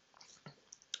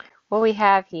what we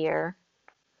have here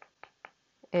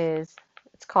is,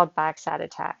 it's called backside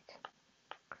attack.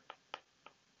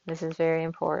 This is very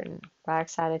important,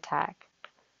 backside attack.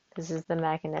 This is the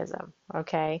mechanism,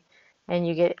 okay? And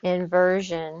you get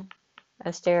inversion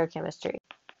of stereochemistry.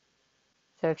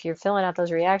 So if you're filling out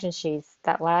those reaction sheets,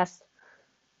 that last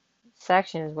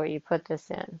section is where you put this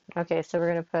in. Okay, so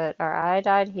we're going to put our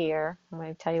iodide here. I'm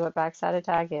going to tell you what backside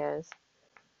attack is.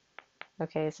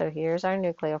 Okay, so here's our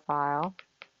nucleophile.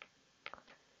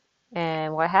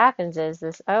 And what happens is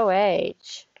this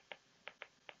OH,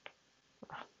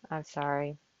 I'm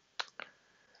sorry,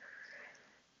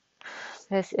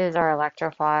 this is our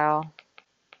electrophile.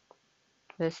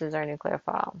 This is our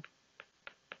nucleophile.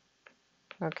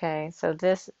 Okay, so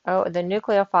this, the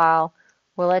nucleophile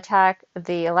will attack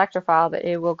the electrophile, but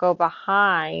it will go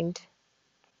behind,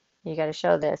 you got to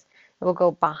show this, it will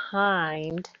go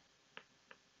behind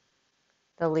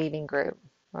the leaving group.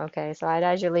 Okay, so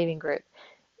iodide is your leaving group.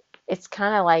 It's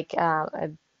kind of like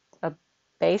a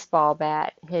baseball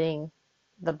bat hitting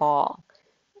the ball.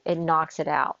 It knocks it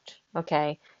out.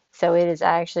 Okay, so it is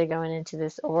actually going into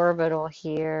this orbital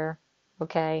here.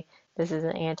 Okay, this is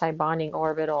an anti-bonding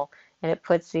orbital, and it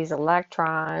puts these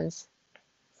electrons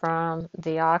from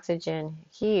the oxygen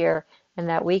here, and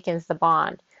that weakens the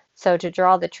bond. So to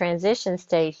draw the transition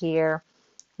state here,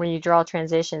 when you draw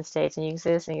transition states, and you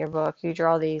exist in your book, you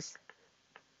draw these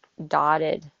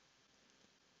dotted,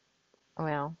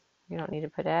 well, you don't need to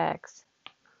put X,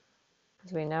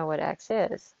 because we know what X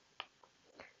is.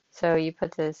 So you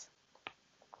put this,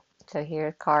 so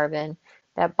here's carbon.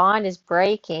 That bond is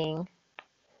breaking,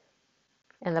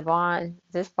 and the bond,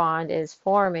 this bond is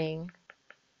forming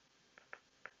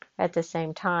at the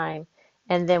same time.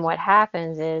 And then what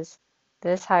happens is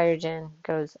this hydrogen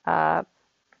goes up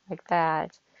like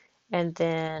that, and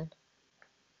then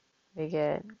we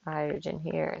get hydrogen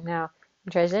here. Now,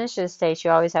 in transition states,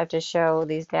 you always have to show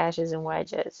these dashes and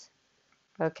wedges.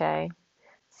 Okay,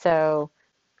 so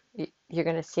you're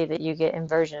going to see that you get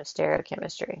inversion of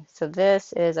stereochemistry. So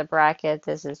this is a bracket,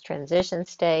 this is transition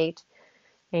state,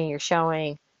 and you're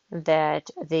showing that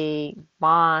the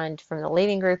bond from the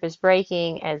leaving group is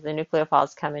breaking as the nucleophile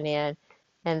is coming in,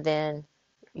 and then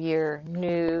your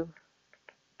new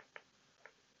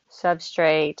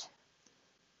substrate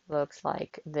looks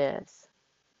like this.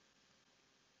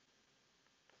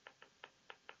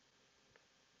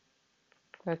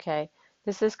 Okay,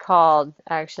 this is called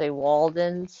actually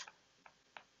Walden's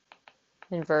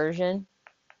inversion,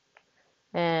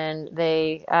 and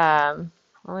I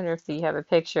wonder if you have a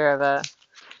picture of an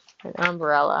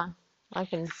umbrella. I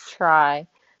can try.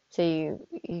 So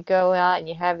you go out and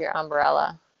you have your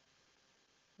umbrella.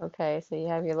 Okay, so you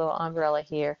have your little umbrella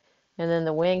here, and then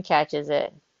the wind catches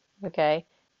it. Okay,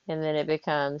 and then it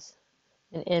becomes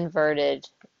an inverted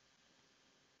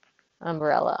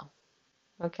umbrella.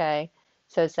 Okay,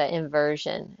 so it's that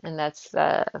inversion, and that's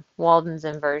Walden's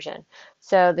inversion.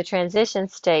 So the transition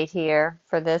state here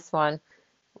for this one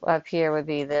up here would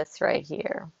be this right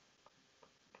here.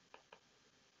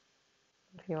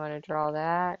 If you want to draw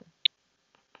that.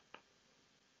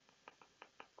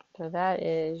 So that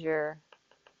is your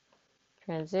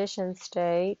transition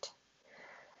state.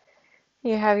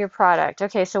 You have your product.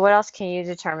 Okay, so what else can you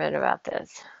determine about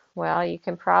this? Well, you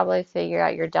can probably figure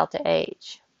out your delta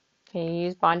H. Can you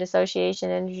use bond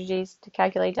dissociation energies to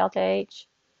calculate delta H?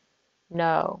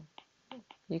 No,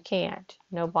 you can't.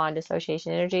 No bond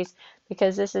dissociation energies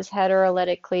because this is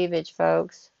heterolytic cleavage,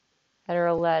 folks.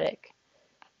 Heterolytic.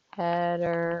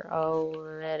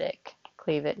 Heterolytic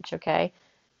cleavage, okay?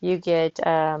 You get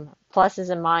pluses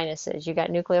and minuses. You got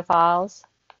nucleophiles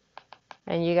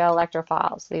and you got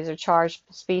electrophiles. These are charged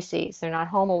species. They're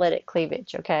not homolytic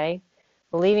cleavage, okay?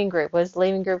 The leaving group, what does the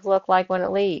leaving group look like when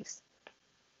it leaves?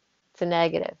 It's a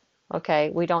negative, okay?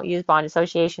 We don't use bond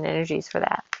dissociation energies for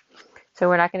that. So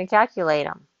we're not going to calculate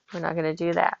them. We're not going to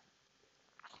do that.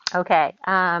 Okay,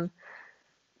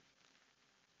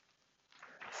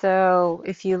 so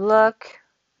if you look,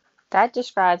 that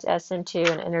describes SN2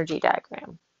 in an energy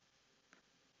diagram.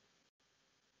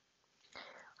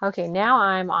 Okay, now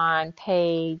I'm on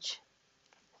page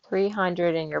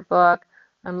 300 in your book.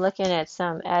 I'm looking at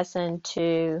some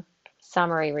SN2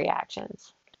 summary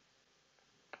reactions.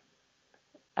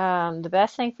 The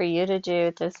best thing for you to do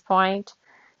at this point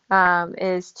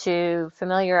is to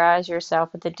familiarize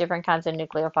yourself with the different kinds of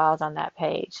nucleophiles on that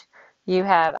page. You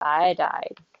have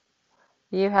iodide,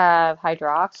 you have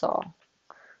hydroxyl,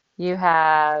 you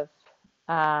have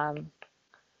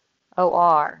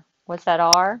OR. What's that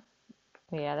R?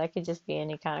 Yeah, that could just be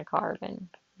any kind of carbon.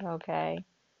 Okay.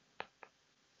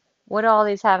 What do all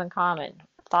these have in common?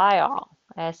 Thiol,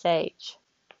 SH.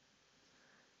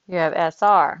 You have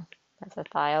SR. That's a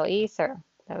thioether.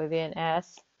 That would be an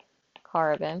S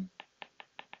carbon.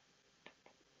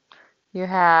 You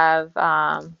have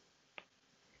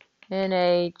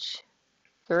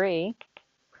NH3.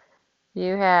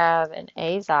 You have an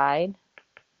azide.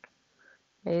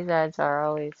 Azides are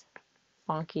always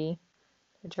funky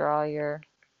to draw your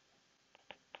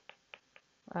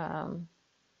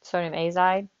sodium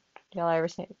azide. Y'all ever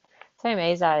seen sodium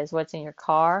azide is what's in your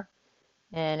car,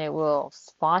 and it will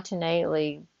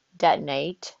spontaneously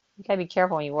detonate. You gotta be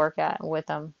careful when you work with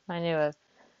them. I knew a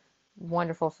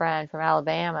wonderful friend from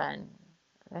Alabama, and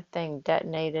that thing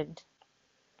detonated.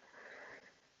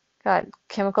 Got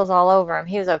chemicals all over him.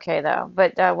 He was okay though.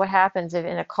 But what happens if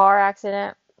in a car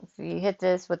accident, if you hit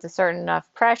this with a certain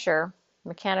enough pressure,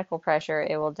 mechanical pressure,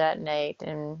 it will detonate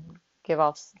and give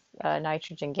off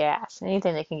nitrogen gas.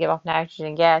 Anything that can give off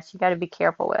nitrogen gas, you got to be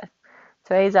careful with.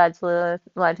 So azides, a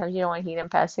lot of times you don't want to heat them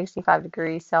past 65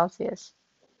 degrees Celsius.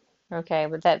 Okay,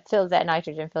 but that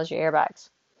nitrogen fills your airbags.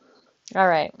 All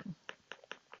right.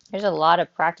 There's a lot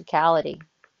of practicality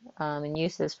and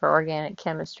uses for organic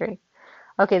chemistry.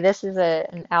 Okay, this is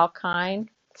an alkyne.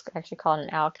 It's actually called an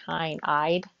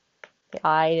alkyne-ide. The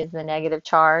ide is the negative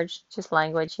charge, just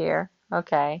language here.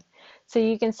 Okay, so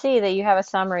you can see that you have a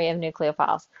summary of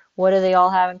nucleophiles. What do they all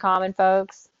have in common,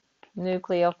 folks?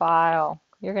 Nucleophile.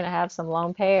 You're going to have some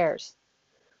lone pairs.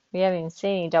 We haven't even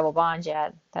seen any double bonds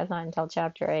yet. That's not until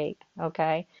chapter 8,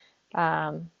 okay?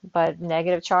 But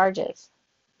negative charges.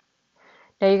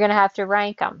 Now you're going to have to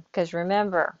rank them, because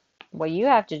remember, what you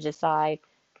have to decide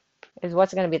is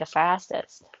what's going to be the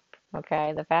fastest,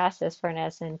 okay? The fastest for an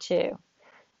SN2.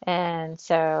 And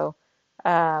so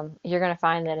you're going to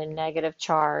find that a negative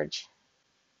charge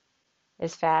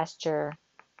is faster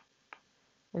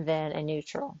than a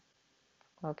neutral,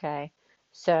 okay?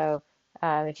 So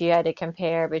if you had to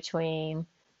compare between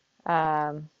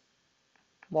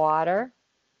water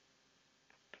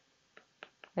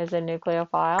is a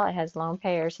nucleophile. It has lone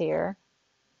pairs here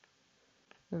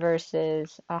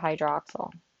versus a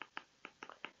hydroxyl.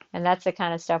 And that's the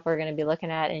kind of stuff we're going to be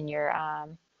looking at in your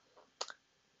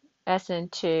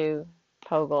SN2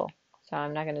 POGL. So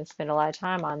I'm not going to spend a lot of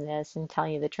time on this and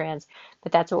telling you the trends,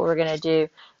 but that's what we're going to do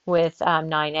with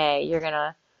 9A. You're going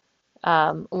to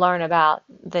learn about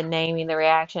the naming the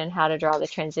reaction, how to draw the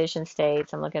transition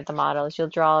states, and look at the models. You'll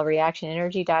draw a reaction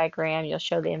energy diagram. You'll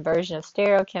show the inversion of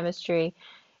stereochemistry,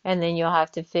 and then you'll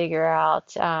have to figure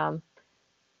out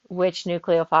which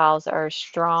nucleophiles are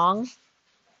strong,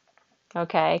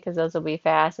 okay, because those will be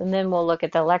fast. And then we'll look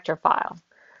at the electrophile.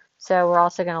 So we're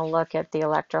also going to look at the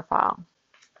electrophile,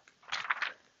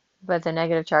 but the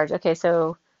negative charge. Okay,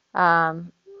 so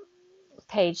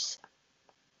page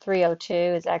 302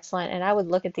 is excellent, and I would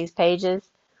look at these pages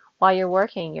while you're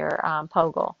working your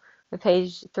POGL. The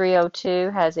page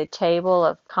 302 has a table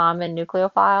of common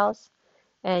nucleophiles,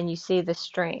 and you see the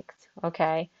strength,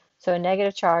 okay? So a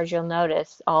negative charge, you'll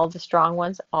notice all the strong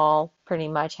ones all pretty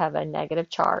much have a negative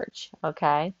charge,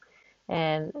 okay?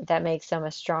 And that makes them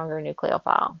a stronger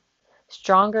nucleophile.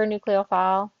 Stronger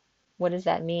nucleophile, what does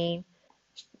that mean?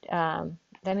 That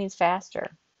means faster.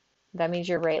 That means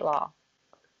your rate law.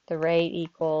 The rate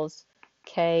equals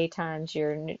K times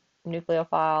your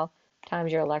nucleophile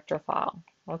times your electrophile,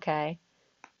 okay?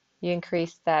 You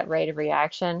increase that rate of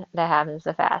reaction, that happens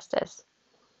the fastest.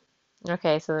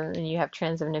 Okay, so then you have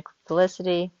trends of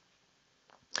nucleophilicity.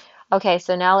 Okay,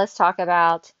 so now let's talk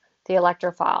about the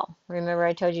electrophile. Remember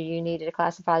I told you you needed to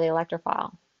classify the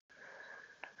electrophile.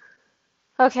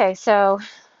 Okay, so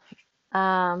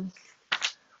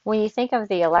when you think of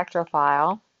the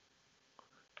electrophile,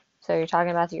 so you're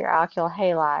talking about your alkyl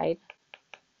halide,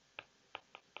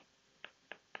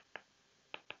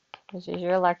 which is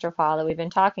your electrophile that we've been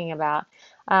talking about,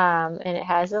 and it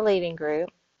has a leaving group.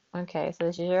 Okay, so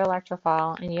this is your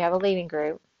electrophile, and you have a leaving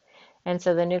group. And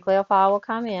so the nucleophile will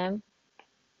come in.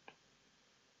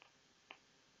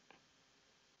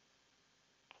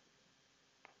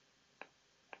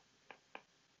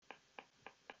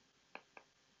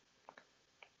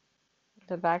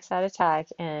 The backside attack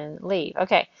and leave.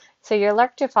 Okay, so your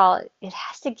electrophile, it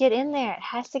has to get in there. It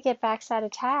has to get backside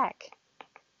attack.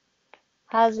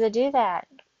 How does it do that?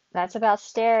 That's about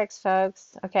sterics,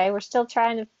 folks. Okay, we're still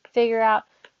trying to figure out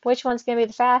which one's going to be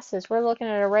the fastest. We're looking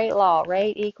at a rate law.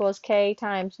 Rate equals K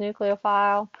times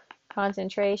nucleophile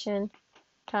concentration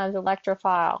times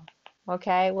electrophile.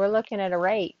 Okay, we're looking at a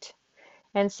rate.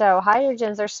 And so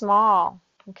hydrogens are small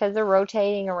because they're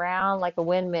rotating around like a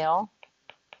windmill.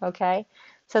 Okay,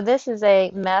 so this is a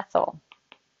methyl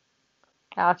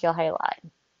alkyl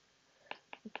halide.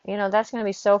 You know, that's going to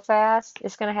be so fast,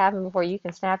 it's going to happen before you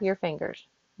can snap your fingers.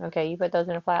 Okay, you put those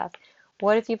in a flask.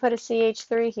 What if you put a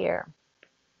CH3 here?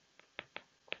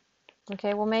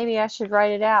 Okay, well maybe I should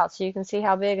write it out so you can see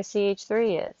how big a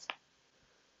CH3 is.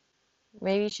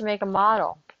 Maybe you should make a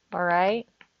model, all right?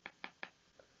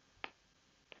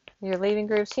 Your leaving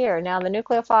group's here. Now the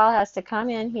nucleophile has to come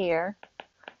in here,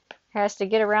 has to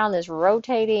get around this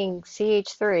rotating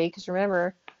CH3, because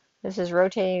remember, this is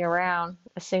rotating around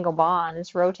a single bond.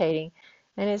 It's rotating,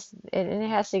 and it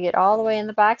has to get all the way in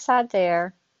the backside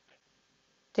there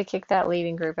to kick that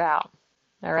leaving group out.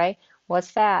 All right,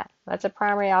 what's that? That's a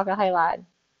primary alkyl halide.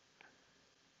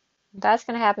 That's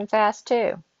going to happen fast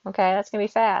too. Okay, that's going to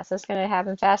be fast. That's going to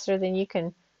happen faster than you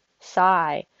can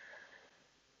sigh.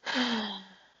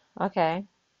 Okay,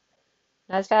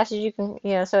 as fast as you can,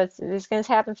 you know, so it's going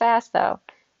to happen fast though.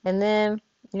 And then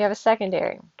you have a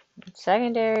secondary.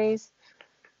 Secondaries,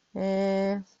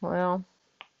 well,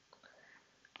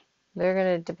 they're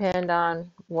going to depend on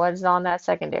what's on that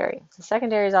secondary. The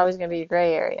secondary is always going to be a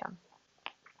gray area.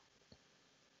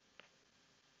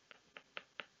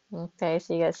 Okay,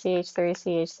 so you got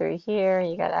CH3 here, and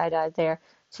you got iodide there.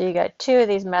 So you got two of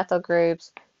these methyl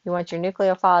groups. You want your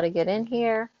nucleophile to get in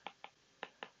here,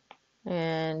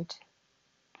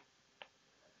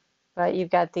 but you've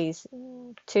got these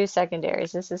two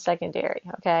secondaries. This is secondary,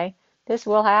 okay? This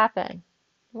will happen.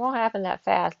 It won't happen that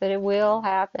fast, but it will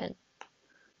happen.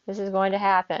 This is going to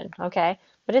happen, okay?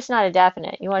 But it's not a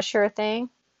definite. You want a sure thing?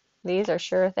 These are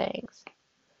sure things.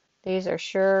 These are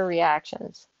sure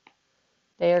reactions.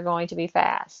 They are going to be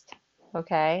fast,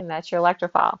 okay? And that's your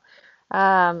electrophile.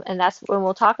 And that's when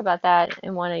we'll talk about that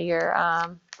in one of your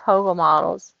POGL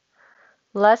models.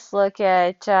 Let's look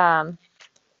at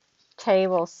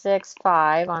table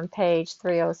 6.5 on page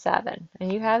 307.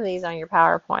 And you have these on your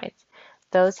PowerPoints.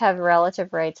 Those have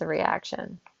relative rates of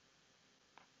reaction.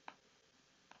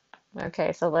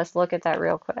 Okay, so let's look at that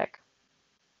real quick.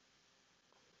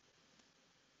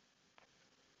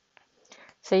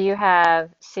 So you have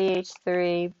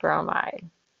CH3 bromide.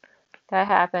 That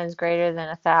happens greater than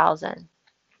 1,000,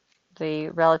 the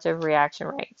relative reaction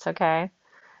rates, okay?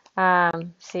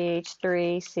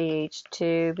 CH3,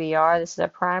 CH2, Br, this is a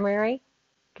primary,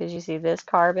 because you see this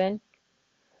carbon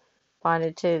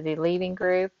bonded to the leaving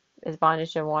group is bonded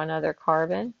to one other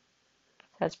carbon.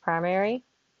 That's primary.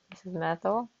 This is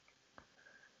methyl.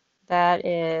 That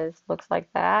is, looks like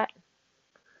that.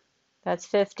 That's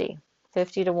 50,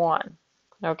 50 to 1,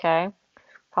 okay?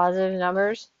 Positive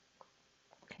numbers,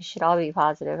 it should all be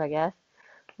positive, I guess.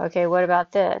 Okay, what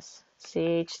about this?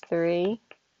 CH3,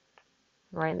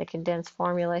 I'm writing the condensed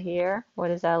formula here. What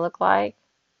does that look like?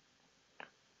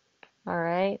 All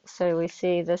right, so we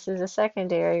see this is a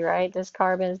secondary, right? This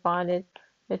carbon is bonded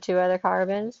to two other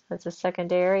carbons. That's a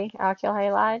secondary alkyl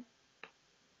halide.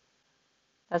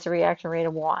 That's a reaction rate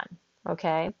of 1,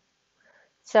 okay?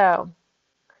 So,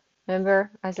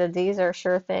 remember, I said these are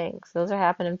sure things. Those are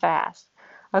happening fast.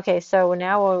 Okay, so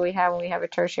now what do we have when we have a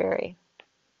tertiary?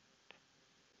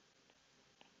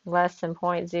 Less than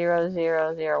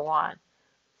 0.0001.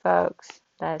 Folks,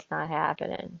 that's not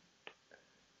happening.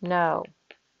 No,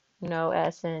 no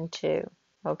SN2,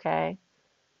 okay?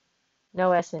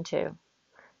 No SN2.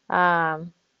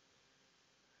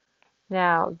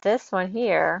 Now, this one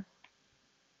here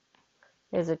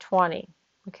is a 20,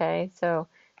 okay? So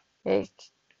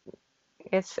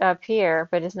it's up here,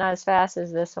 but it's not as fast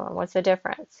as this one. What's the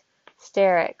difference?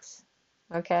 Sterics,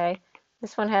 okay?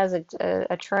 This one has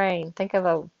a train. Think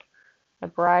of a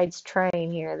bride's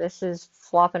train here. This is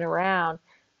flopping around,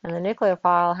 and the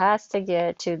nucleophile has to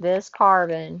get to this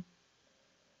carbon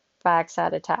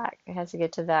backside attack. It has to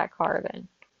get to that carbon.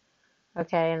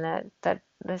 Okay, and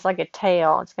that's like a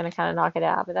tail. It's going to kind of knock it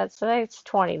out. But that's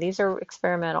 20. These are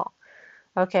experimental.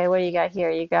 Okay, what do you got here?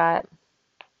 You got,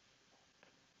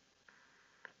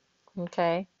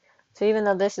 okay, so even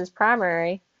though this is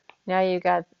primary, now you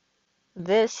got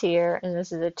this here, and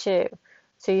this is a 2.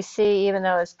 So you see, even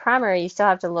though it's primary, you still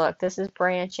have to look. This is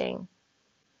branching.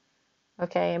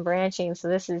 Okay, and branching, so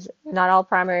this is, not all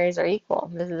primaries are equal.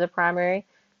 This is a primary,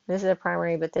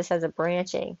 but this has a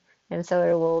branching. And so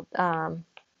it will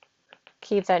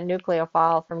keep that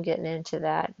nucleophile from getting into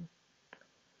that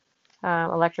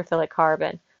electrophilic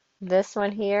carbon. This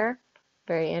one here,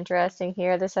 very interesting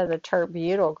here, this has a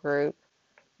tert-butyl group,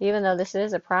 even though this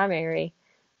is a primary,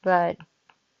 but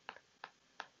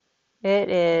it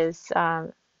is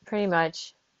pretty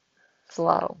much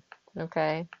slow,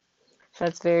 okay? So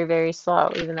it's very, very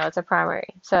slow, even though it's a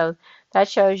primary. So that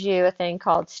shows you a thing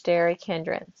called steric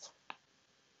hindrance.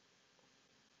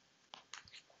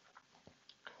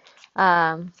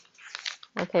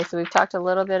 Okay, so we've talked a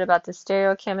little bit about the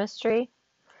stereochemistry.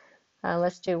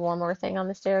 Let's do one more thing on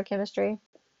the stereochemistry.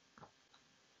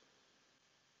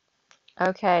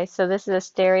 Okay, so this is a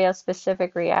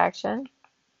stereospecific reaction.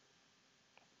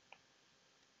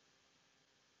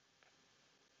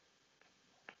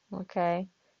 Okay,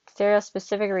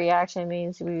 stereospecific reaction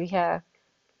means we have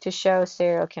to show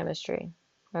stereochemistry.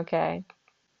 Okay,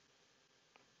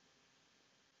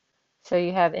 so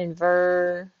you have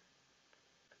inversion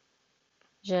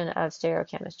of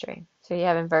stereochemistry. So you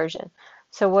have inversion.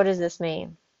 So what does this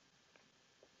mean?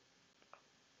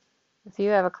 If you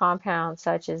have a compound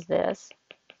such as this,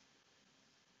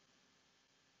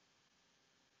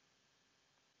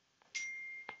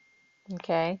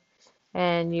 okay,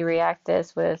 and you react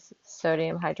this with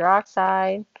sodium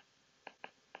hydroxide,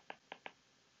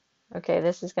 okay,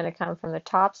 this is going to come from the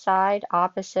top side,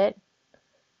 opposite,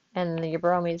 and your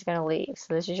bromine is going to leave.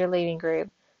 So this is your leaving group.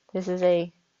 This is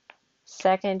a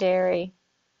secondary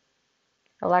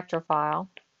electrophile,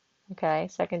 okay,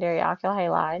 secondary alkyl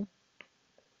halide.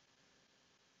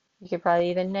 You could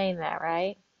probably even name that,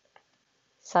 right?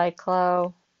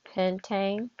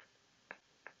 Cyclopentane.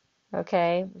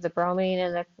 Okay, the bromine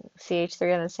and the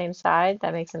CH3 on the same side,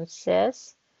 that makes them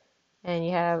cis. And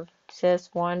you have cis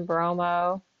 1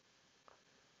 bromo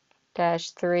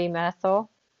dash 3 methyl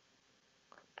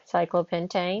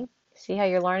cyclopentane. See how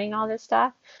you're learning all this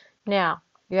stuff? Now,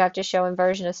 you have to show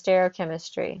inversion of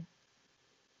stereochemistry.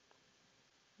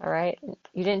 All right,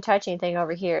 you didn't touch anything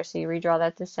over here, so you redraw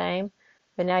that the same.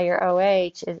 But now your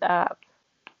OH is up.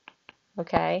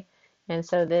 Okay, and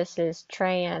so this is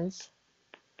trans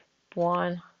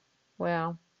 1,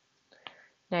 well,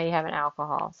 now you have an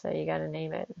alcohol, so you got to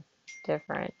name it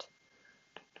different.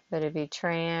 But it'd be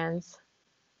trans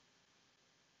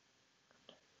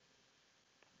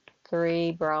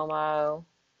 3 bromo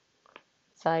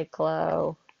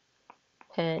cyclopentanol.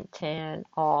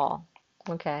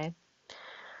 Okay,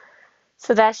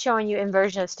 so that's showing you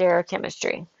inversion of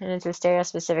stereochemistry, and it's a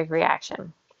stereospecific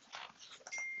reaction.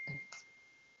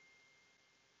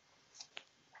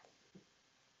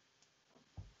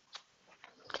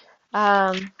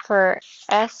 For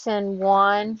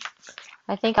SN1,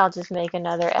 I think I'll just make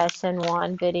another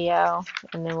SN1 video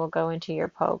and then we'll go into your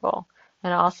POGIL.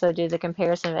 And also do the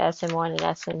comparison of SN1 and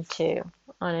SN2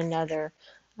 on another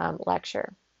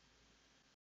lecture.